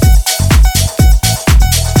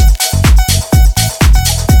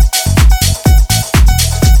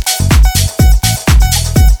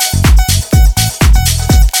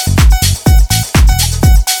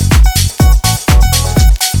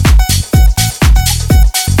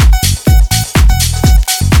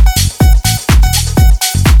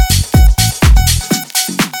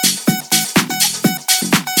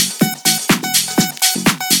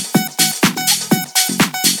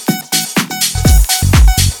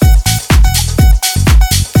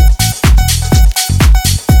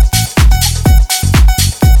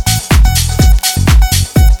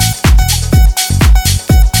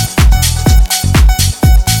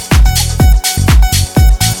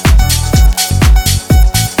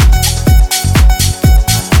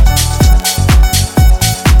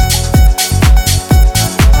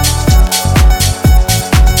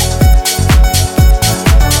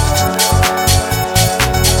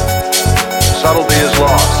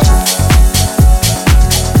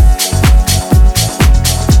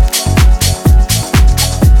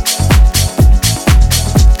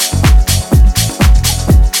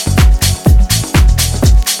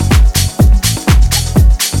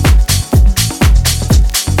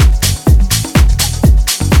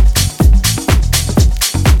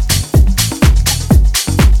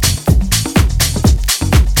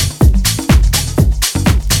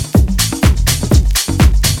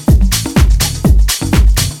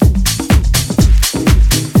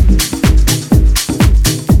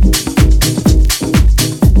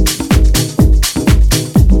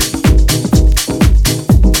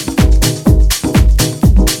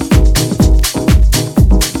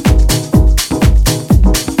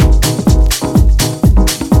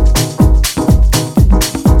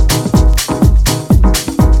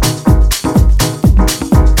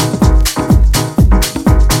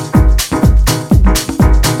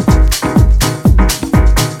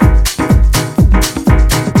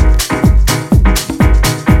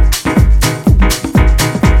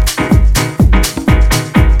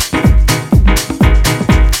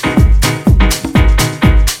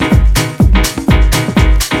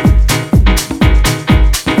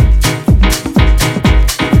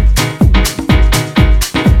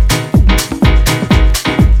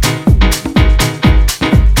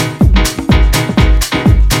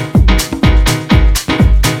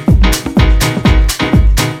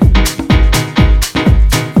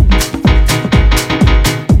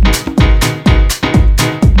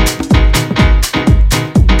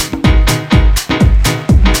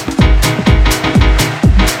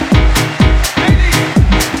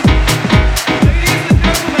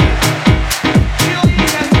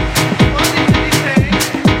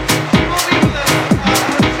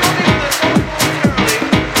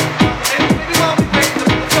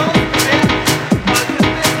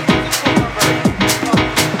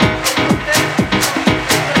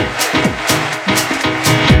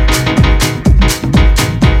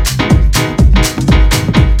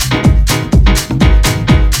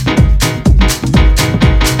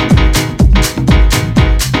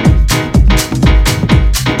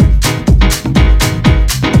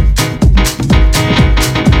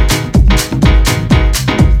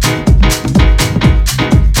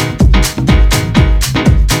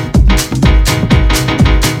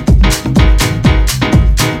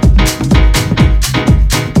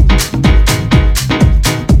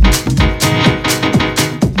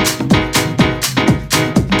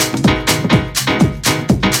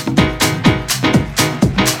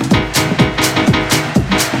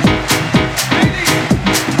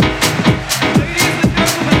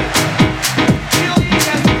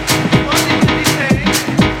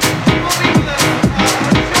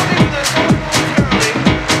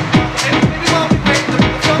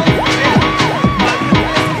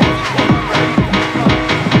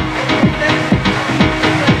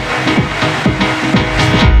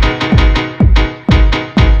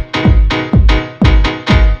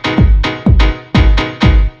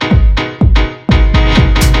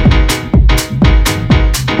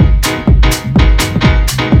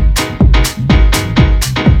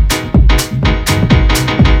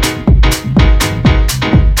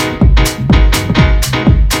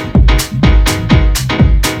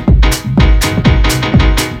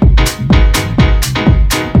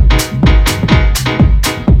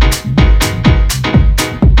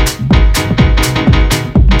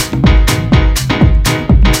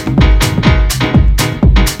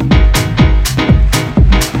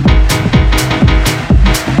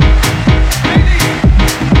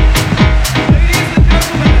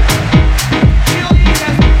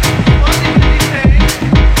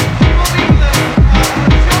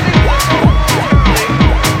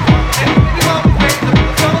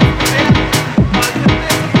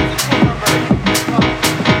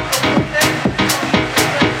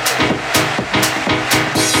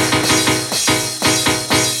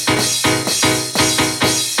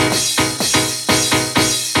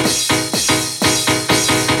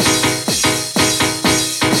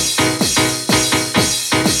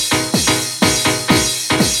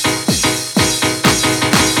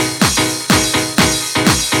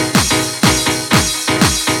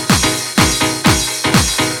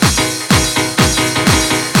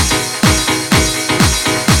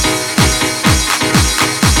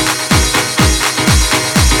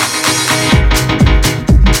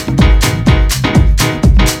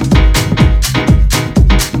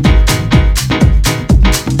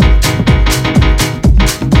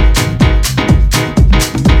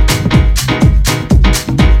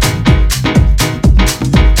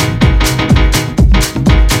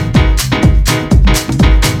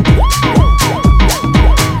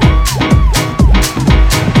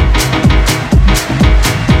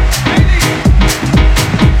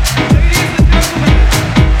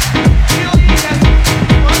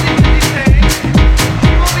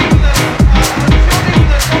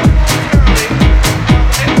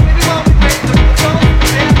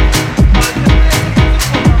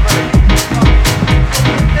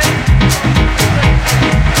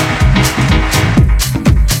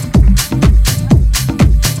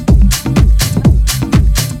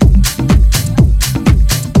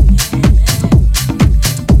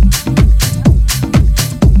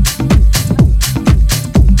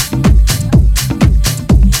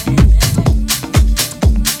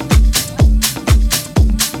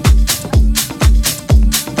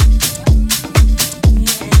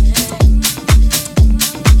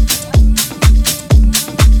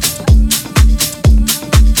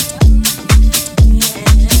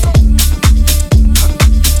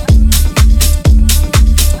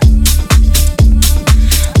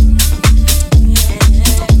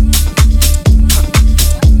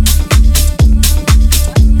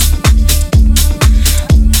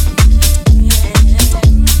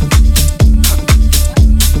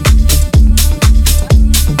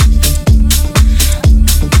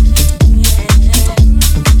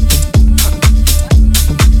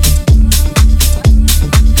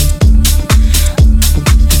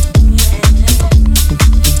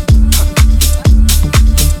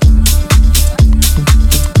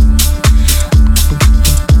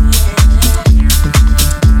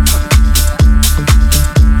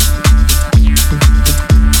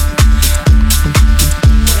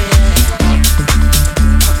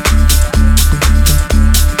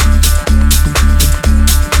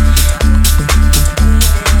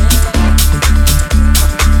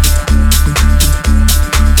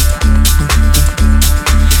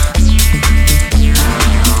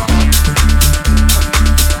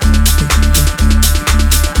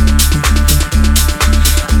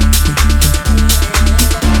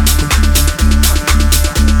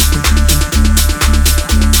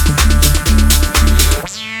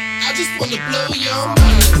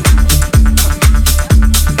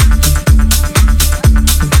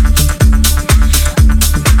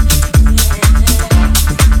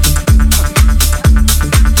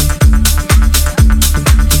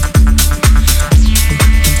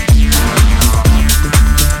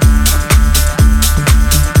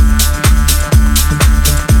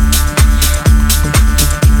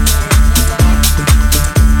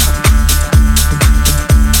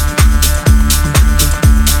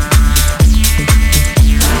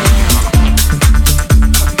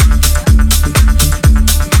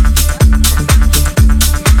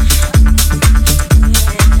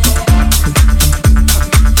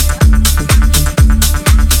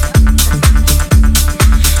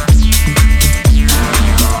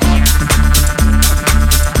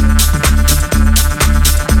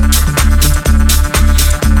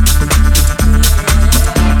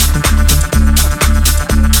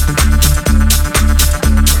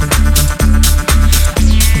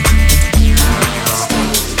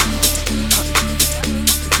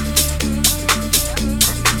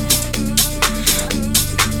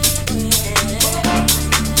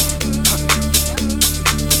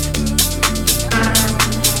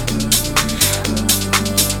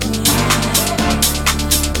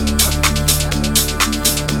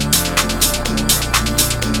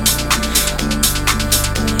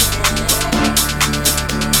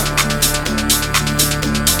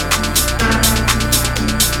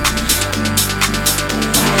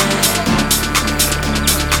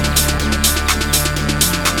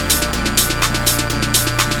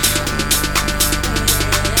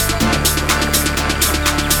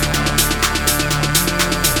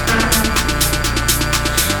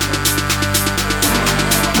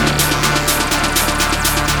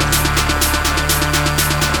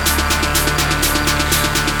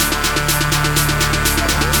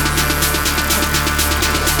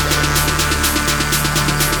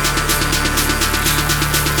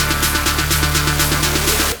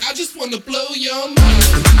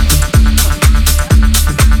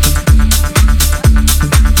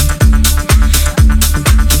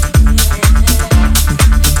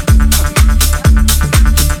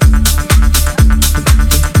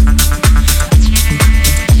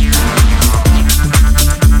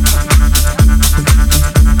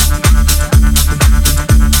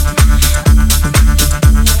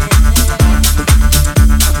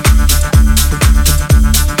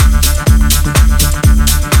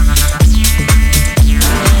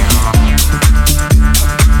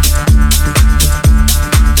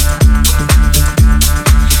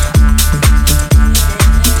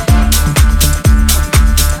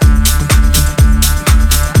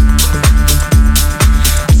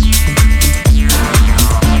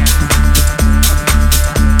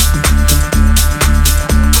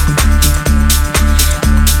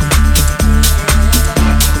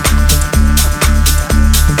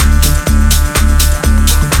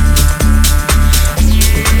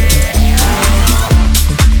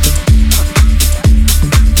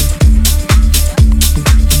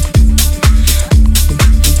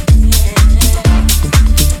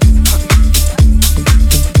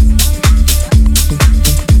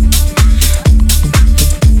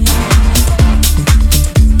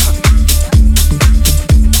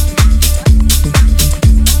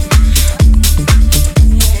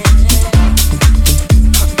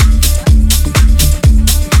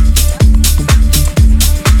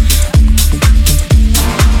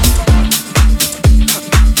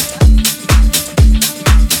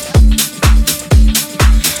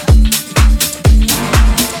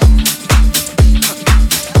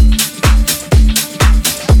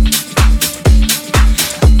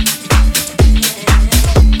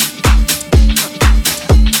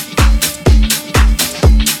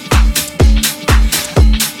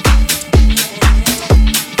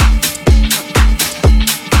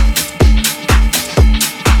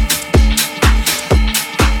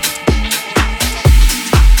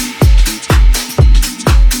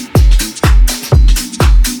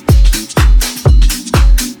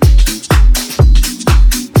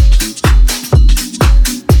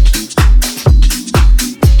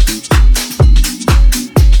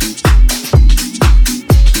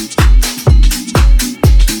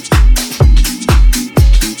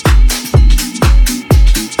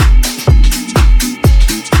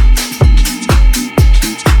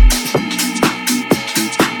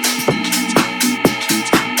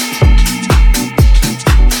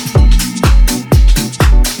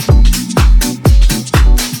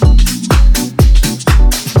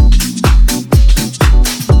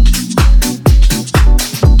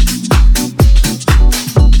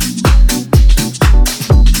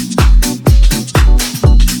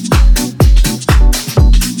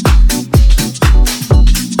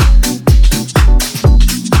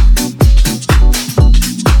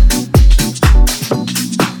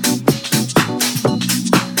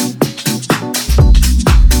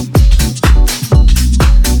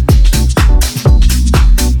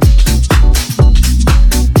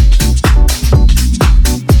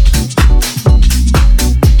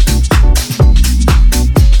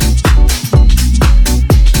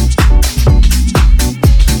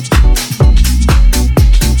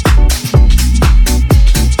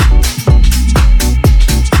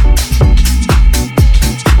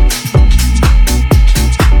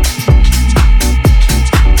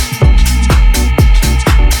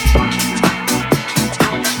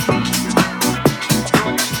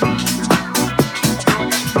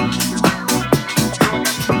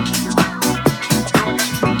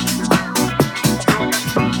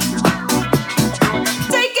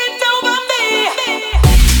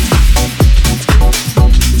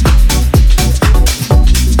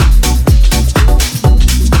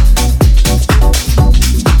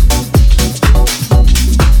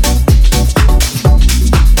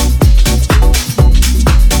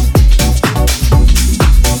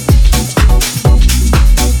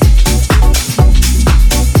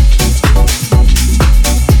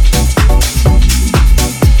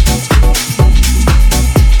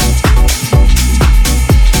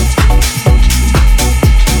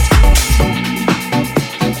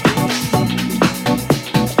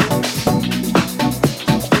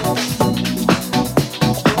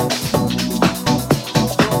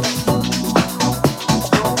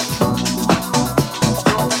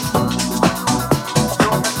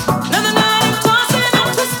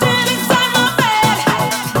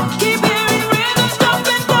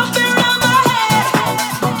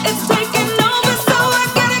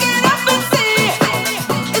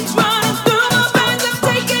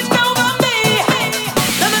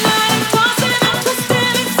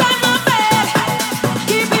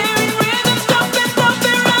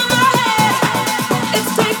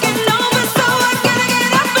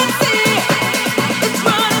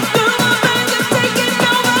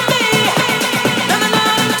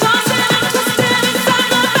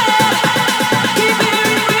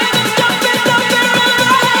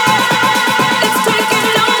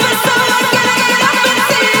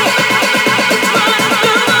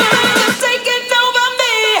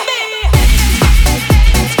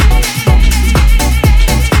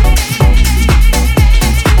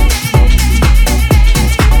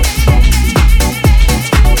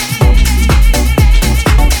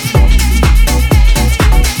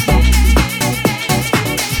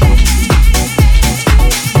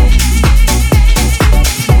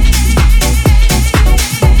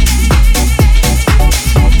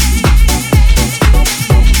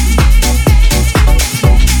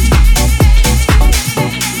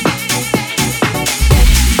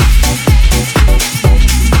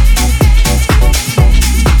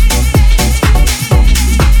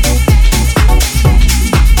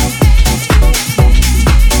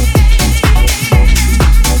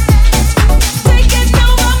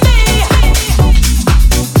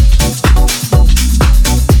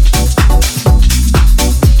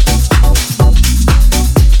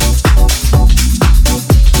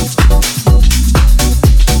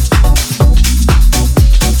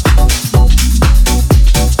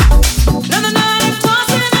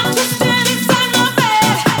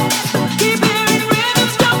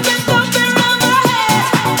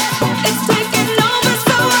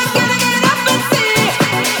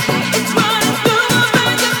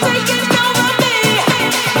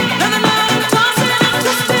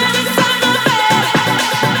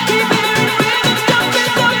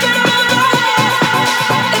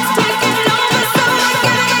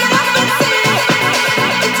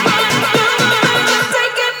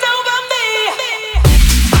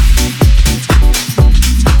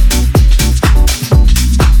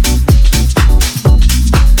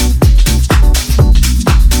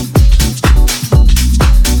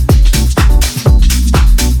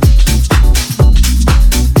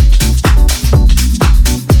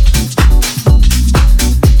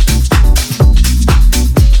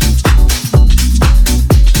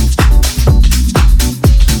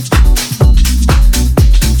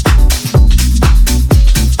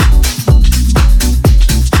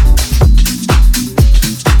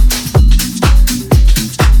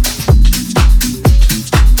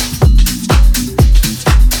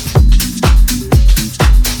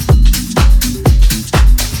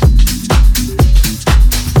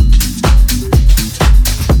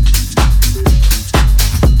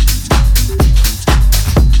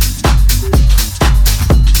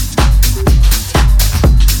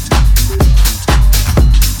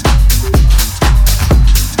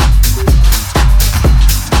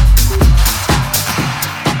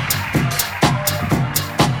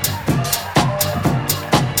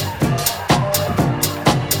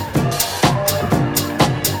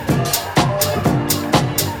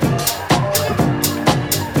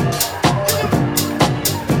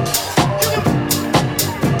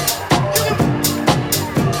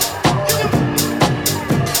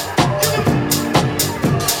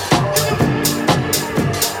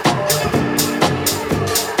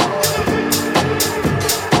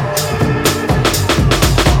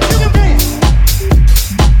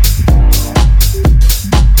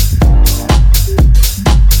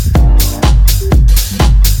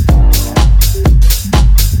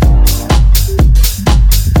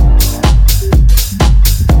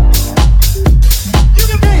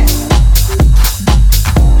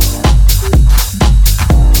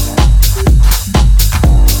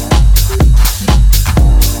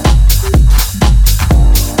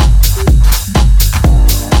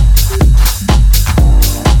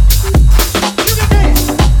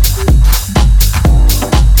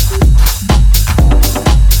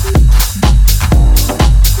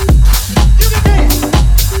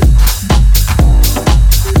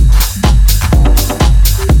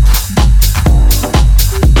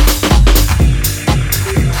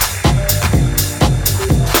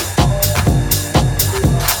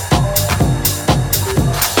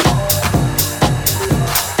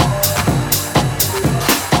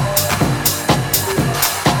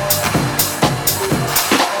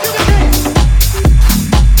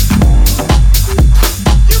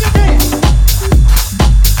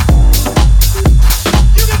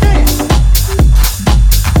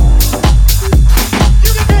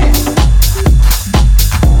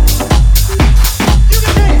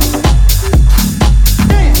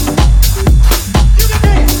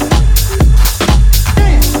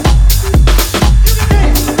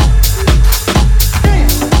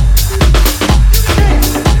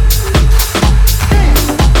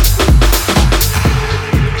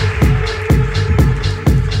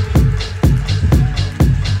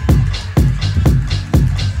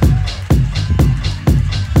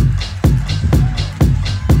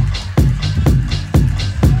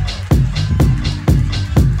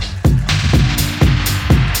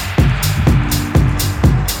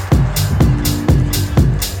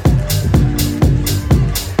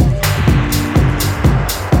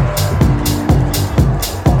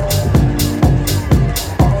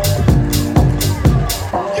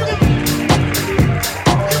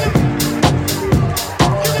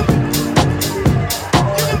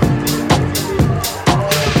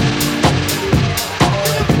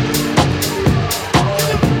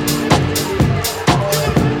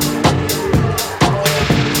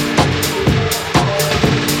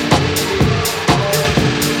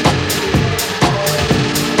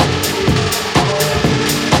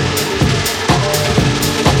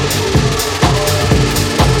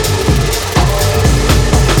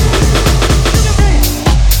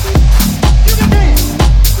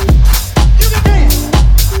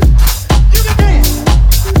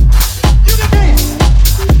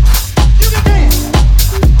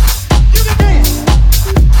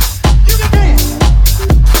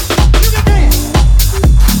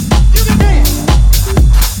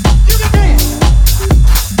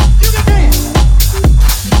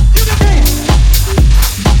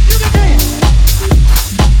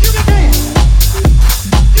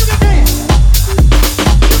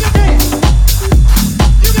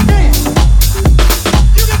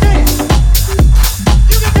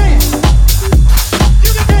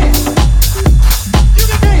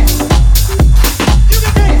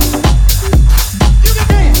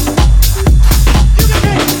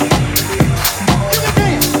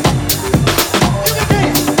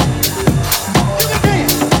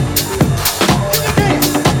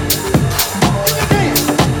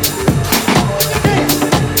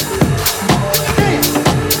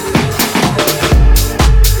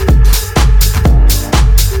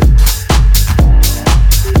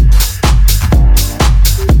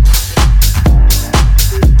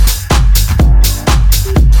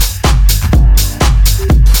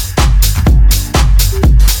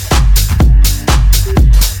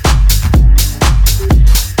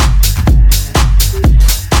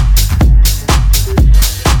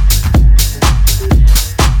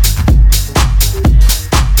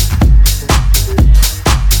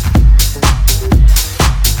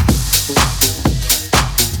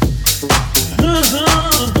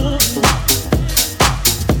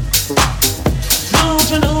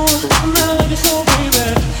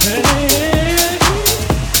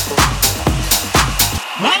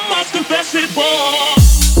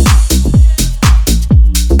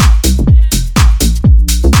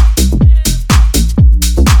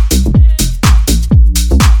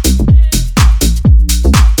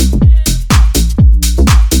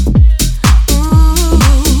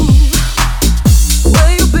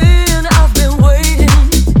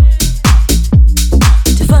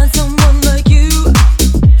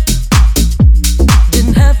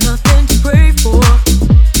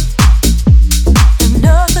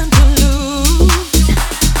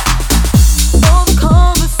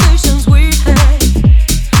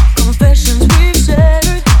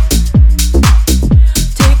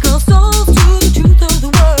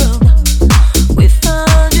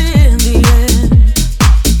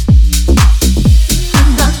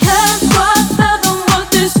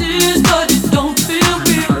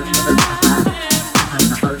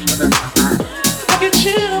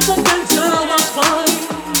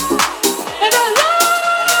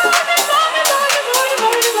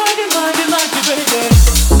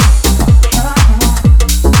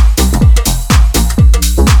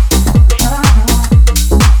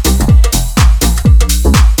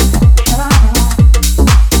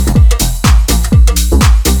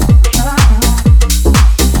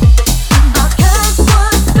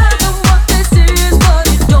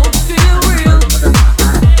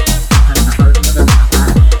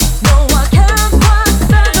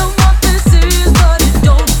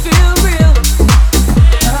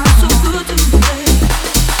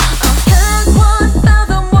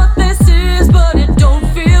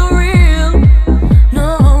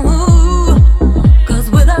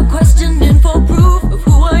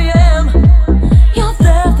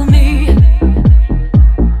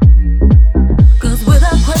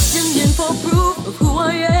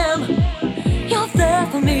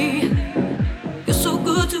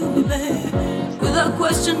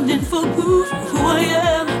 for proof who I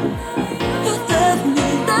am. You left me,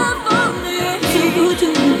 too good to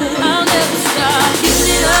me, babe. I'll never stop giving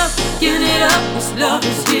it up, giving it up. This love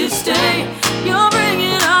is here to stay. You're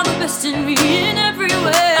bringing all the best in me in every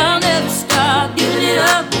way. I'll never stop giving it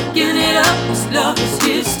up, giving it up. This love is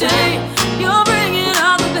here to stay. You're bringing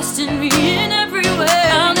all the best in me in every way.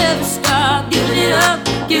 I'll never stop giving it up,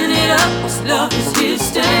 giving it up. This love is here to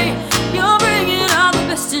stay. You're bringing all the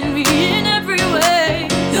best in me in every way.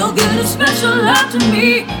 You're giving special love to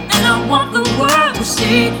me, and I want the world to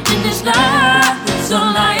see in this life. That's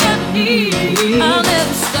all I ever need. I'll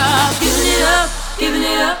never stop giving it up, giving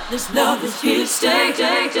it up. This love is here to stay.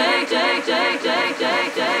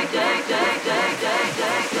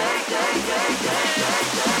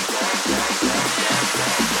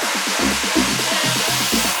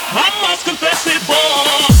 I must confess it,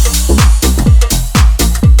 boy.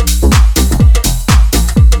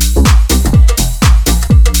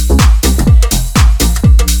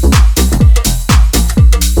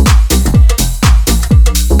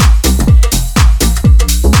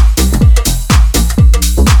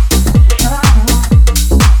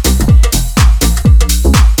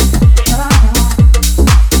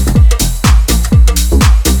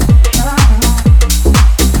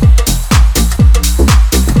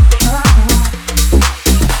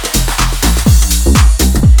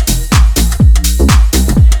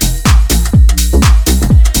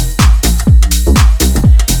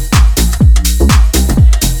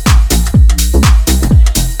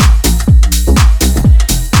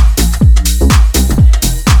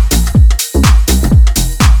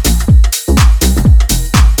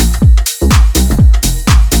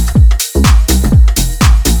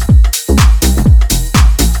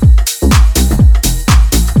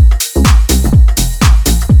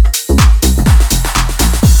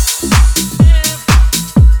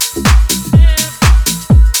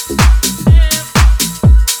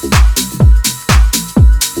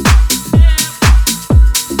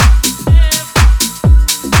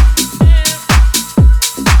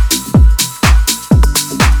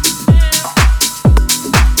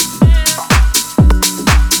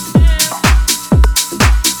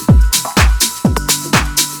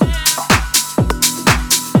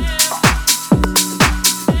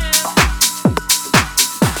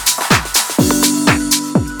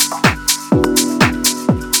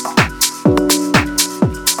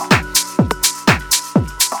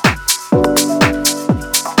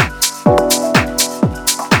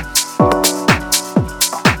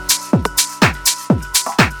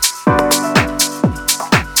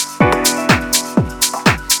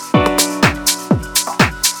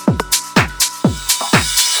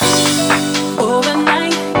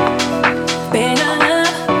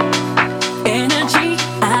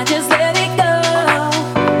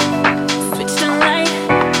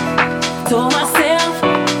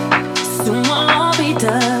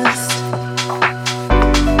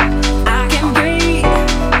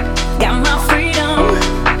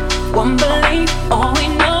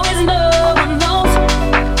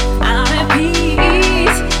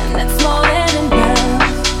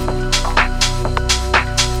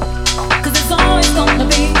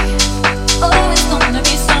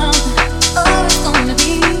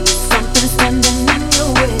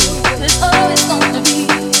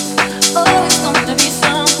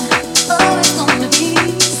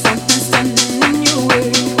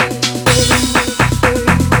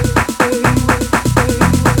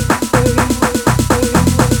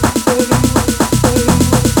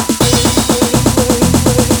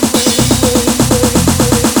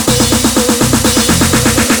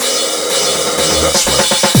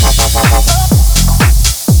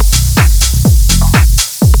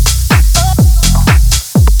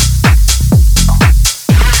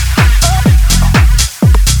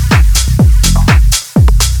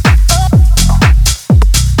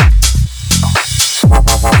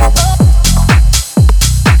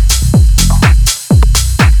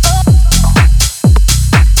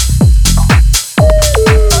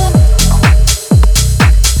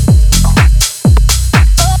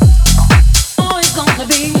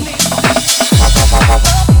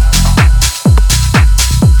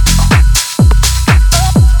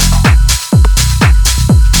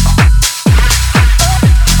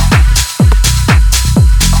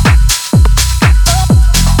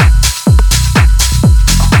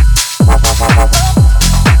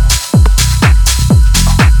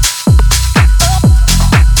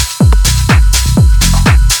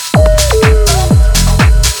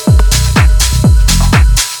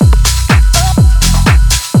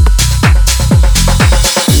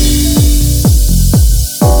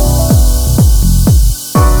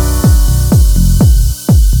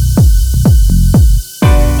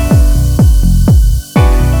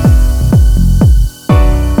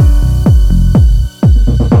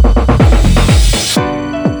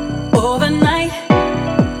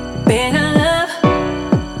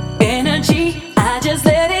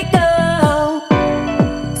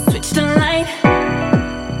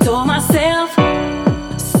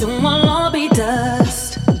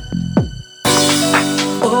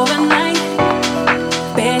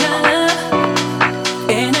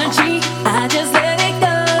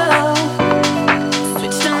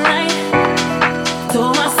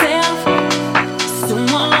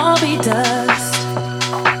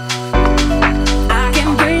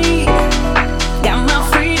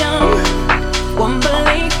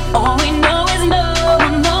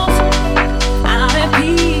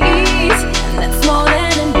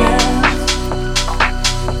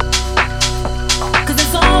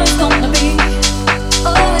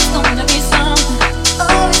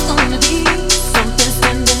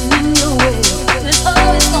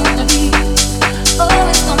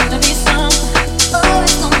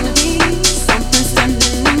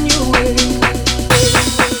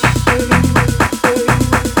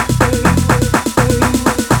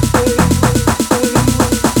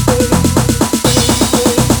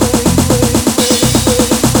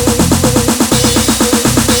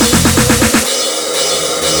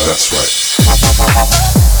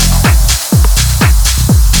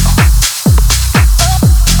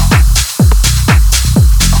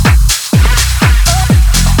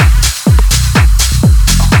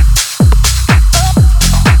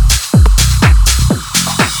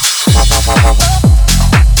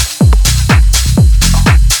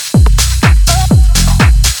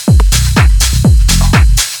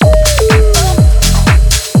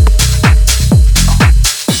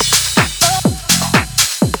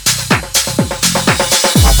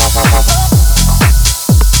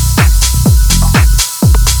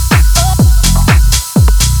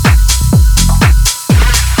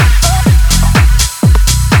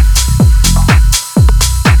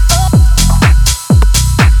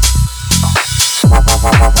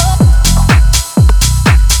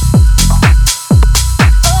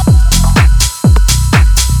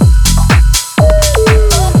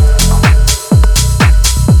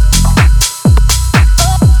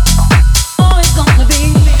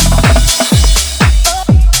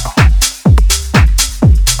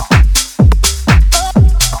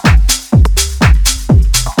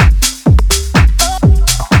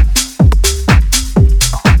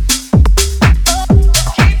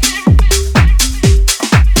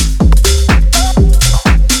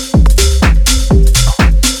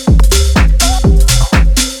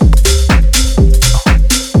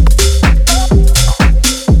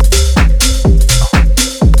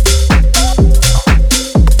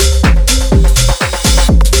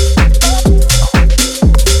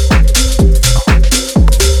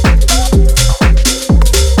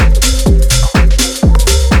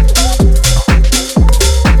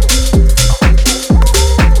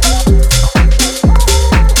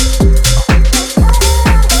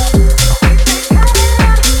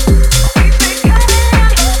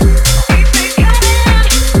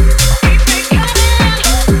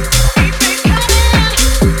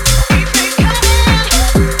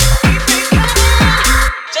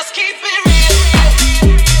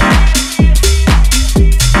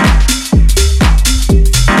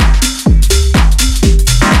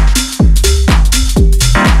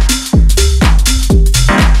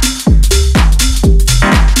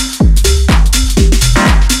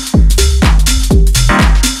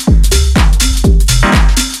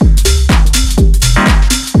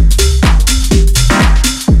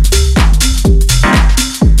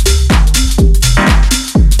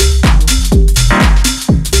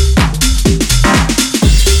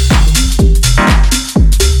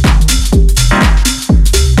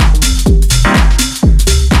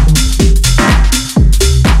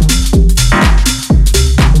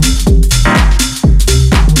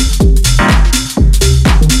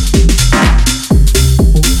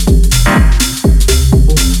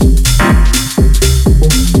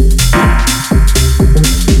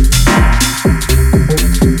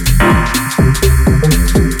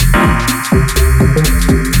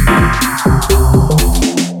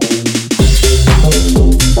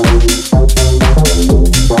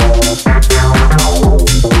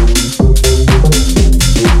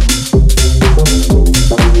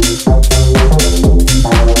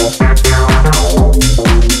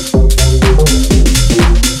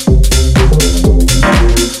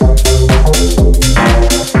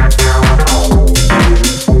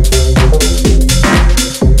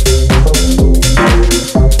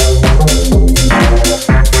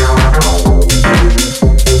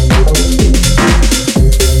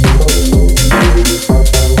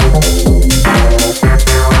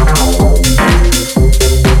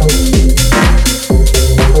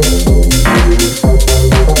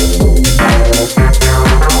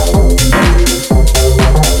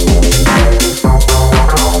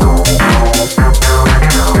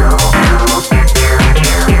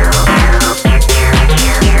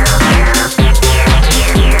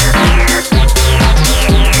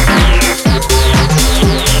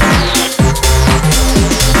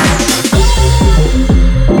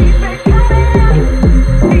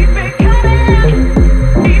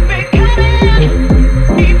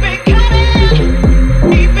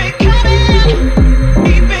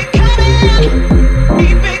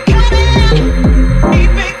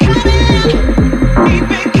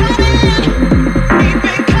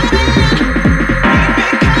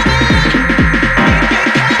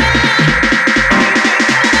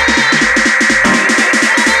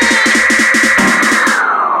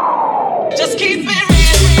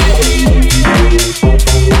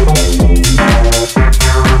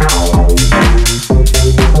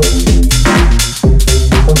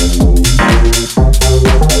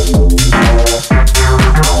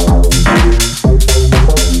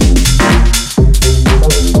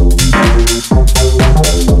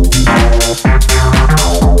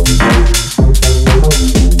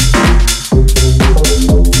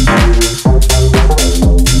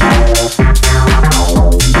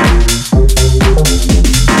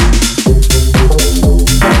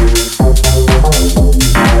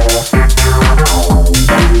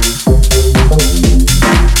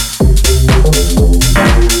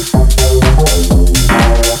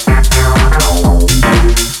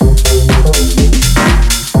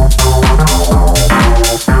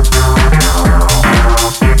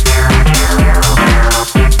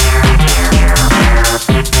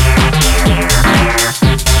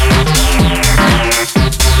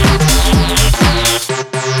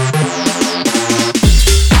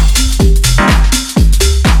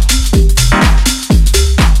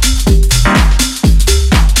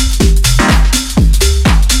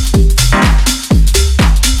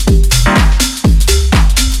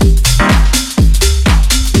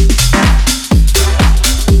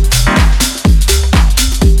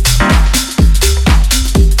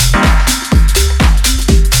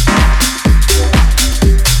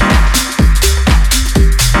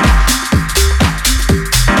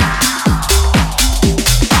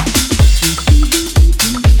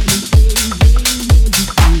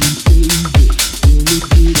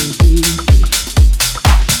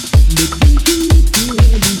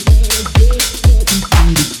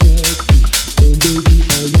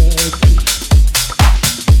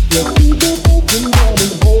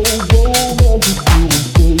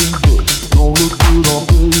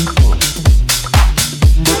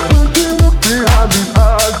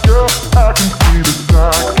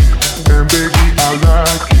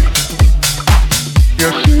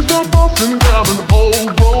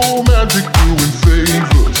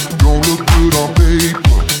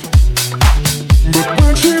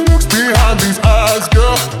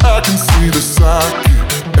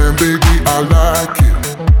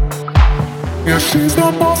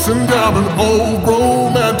 bossing down an old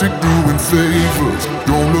romantic doing favors.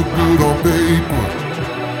 Don't look good on paper,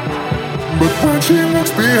 but when she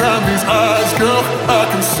looks behind these eyes, girl, I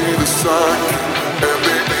can see the sign. And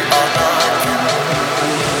baby, I like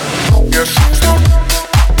it. Yeah, she's not.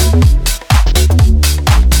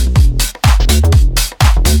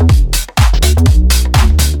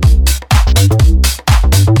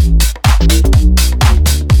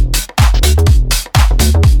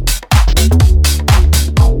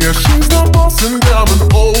 Down an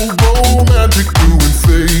old romantic doing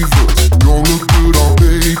favors. Don't look good on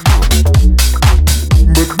paper,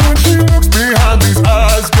 but when she looks behind these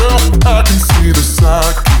eyes, girl, I can see the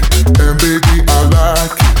psyche, and baby, I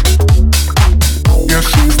like it. Yeah,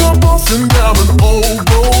 she's not bossing down an old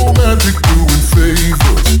romantic doing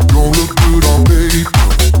favors. Don't look good on paper,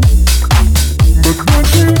 but when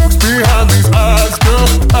she looks behind these eyes, girl,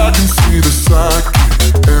 I can see the psyche,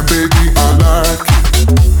 and baby, I like it.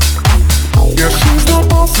 Yeah, she's not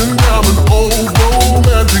bossing down an old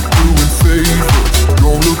romantic doing favors.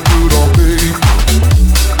 Don't look good on paper,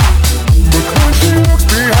 but when she looks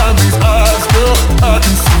behind these eyes, girl, I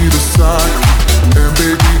can see the psyche, and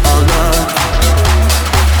baby, I like it.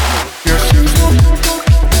 Yeah, she's not.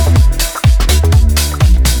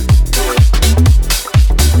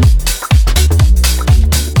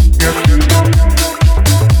 Yeah, she's not.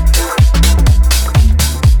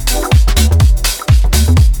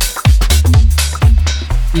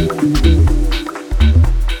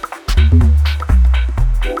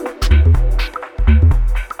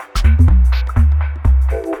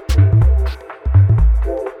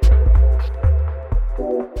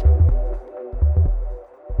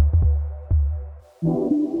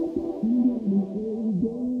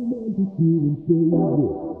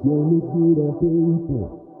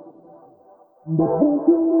 But when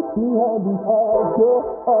she looks behind these eyes, girl,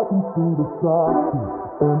 I can see the psyche,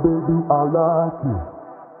 and baby, I like it.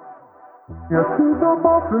 Yeah, she's not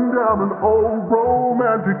bossing down an old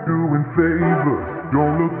romantic doing favors.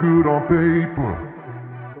 Don't look good on paper,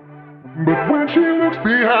 but when she looks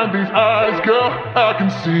behind these eyes, girl, I can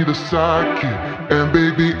see the psyche, and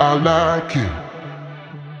baby, I like it.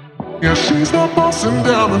 Yeah, she's not bossing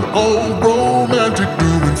down an old romantic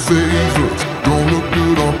doing favors. Don't look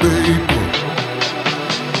good on paper,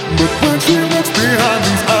 but when she looks behind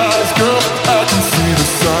these eyes, girl, I can see the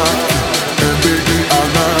psyche, and baby, I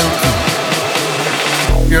like it.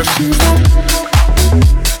 Yeah, she's not.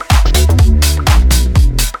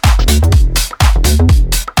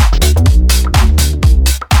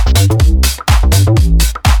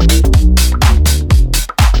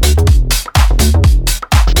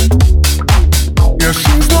 Yeah,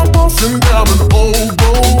 she's not bossing down an old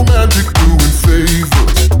romantic doing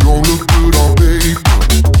favors. Don't look good on paper,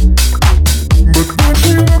 but when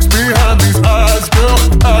she looks behind these eyes, girl,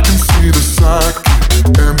 I can see the psyche,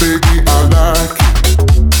 and baby, I like it.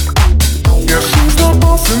 Yeah, she's not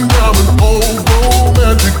bossing down an old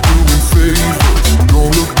romantic doing favors.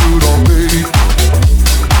 Don't look good on paper,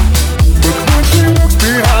 but when she looks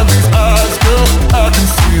behind these eyes, girl, I can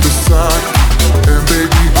see the psyche, and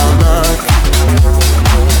baby, I like it.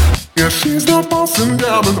 Yeah, she's not bossing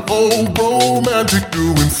down an old romantic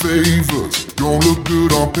doing favors. Don't look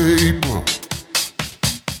good on paper,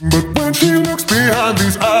 but when she looks behind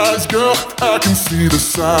these eyes, girl, I can see the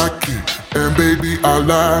psyche, and baby, I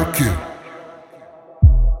like it.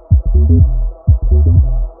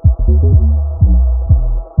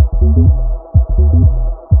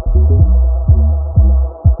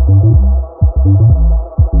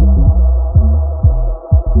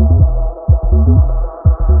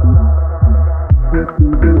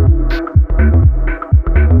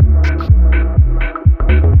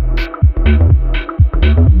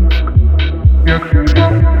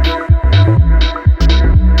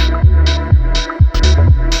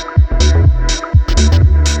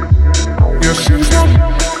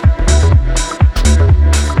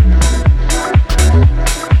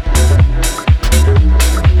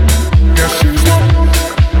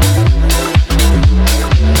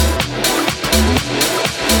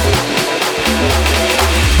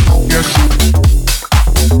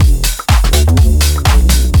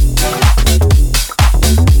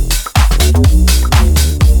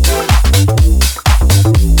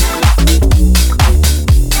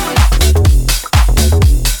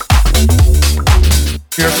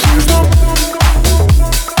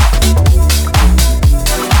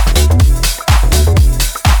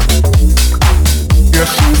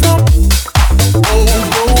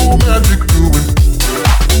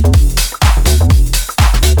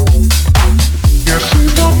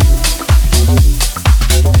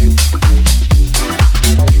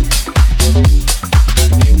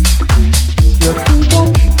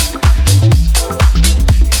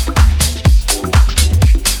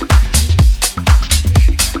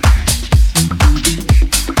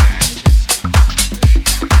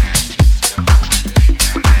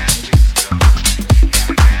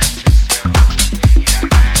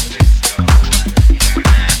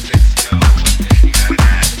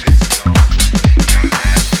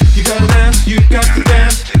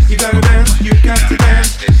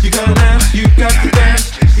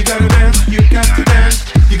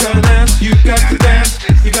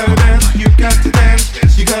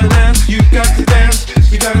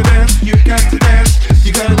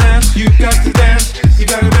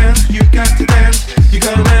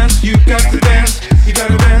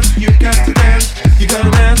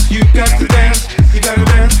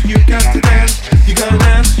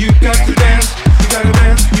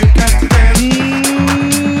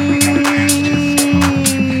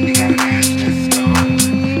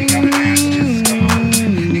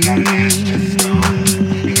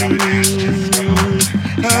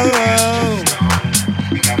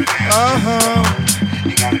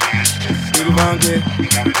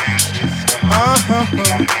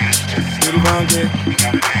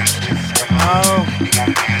 Oh,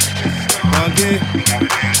 funky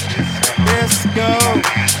disco,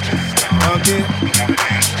 funky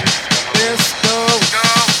disco.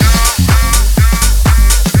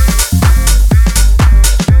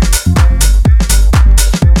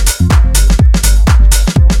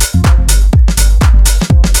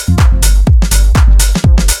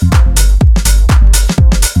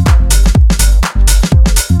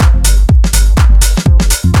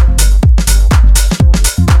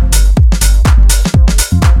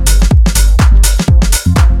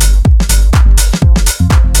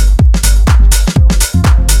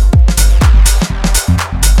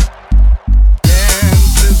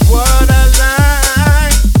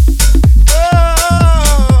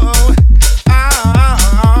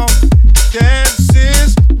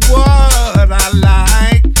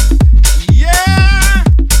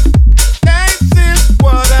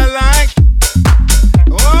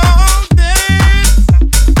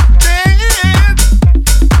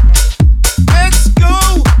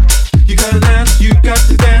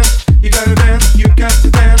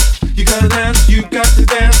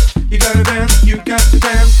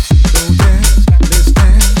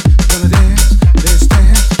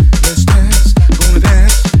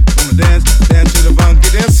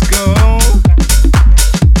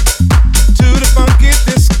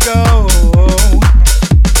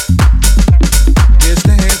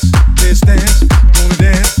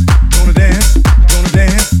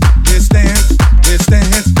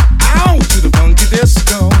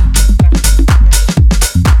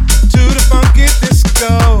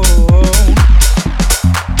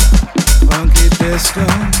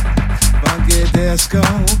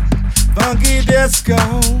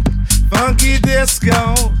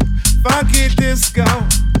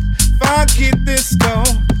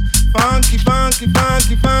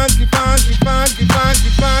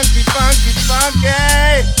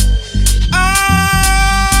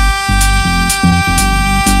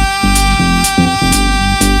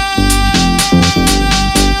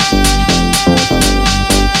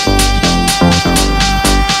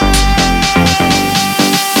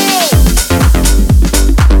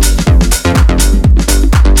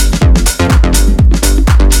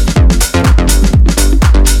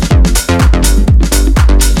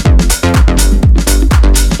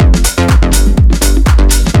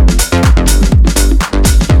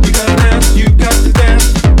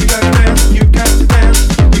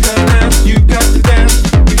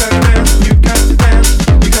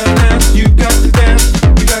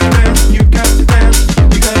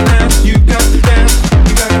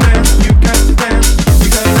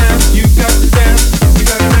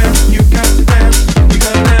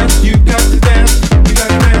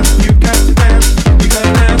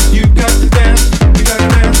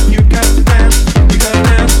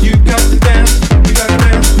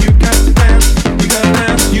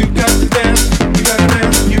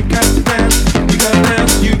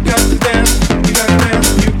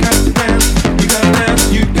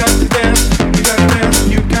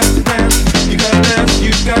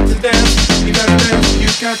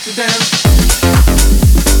 got to dance.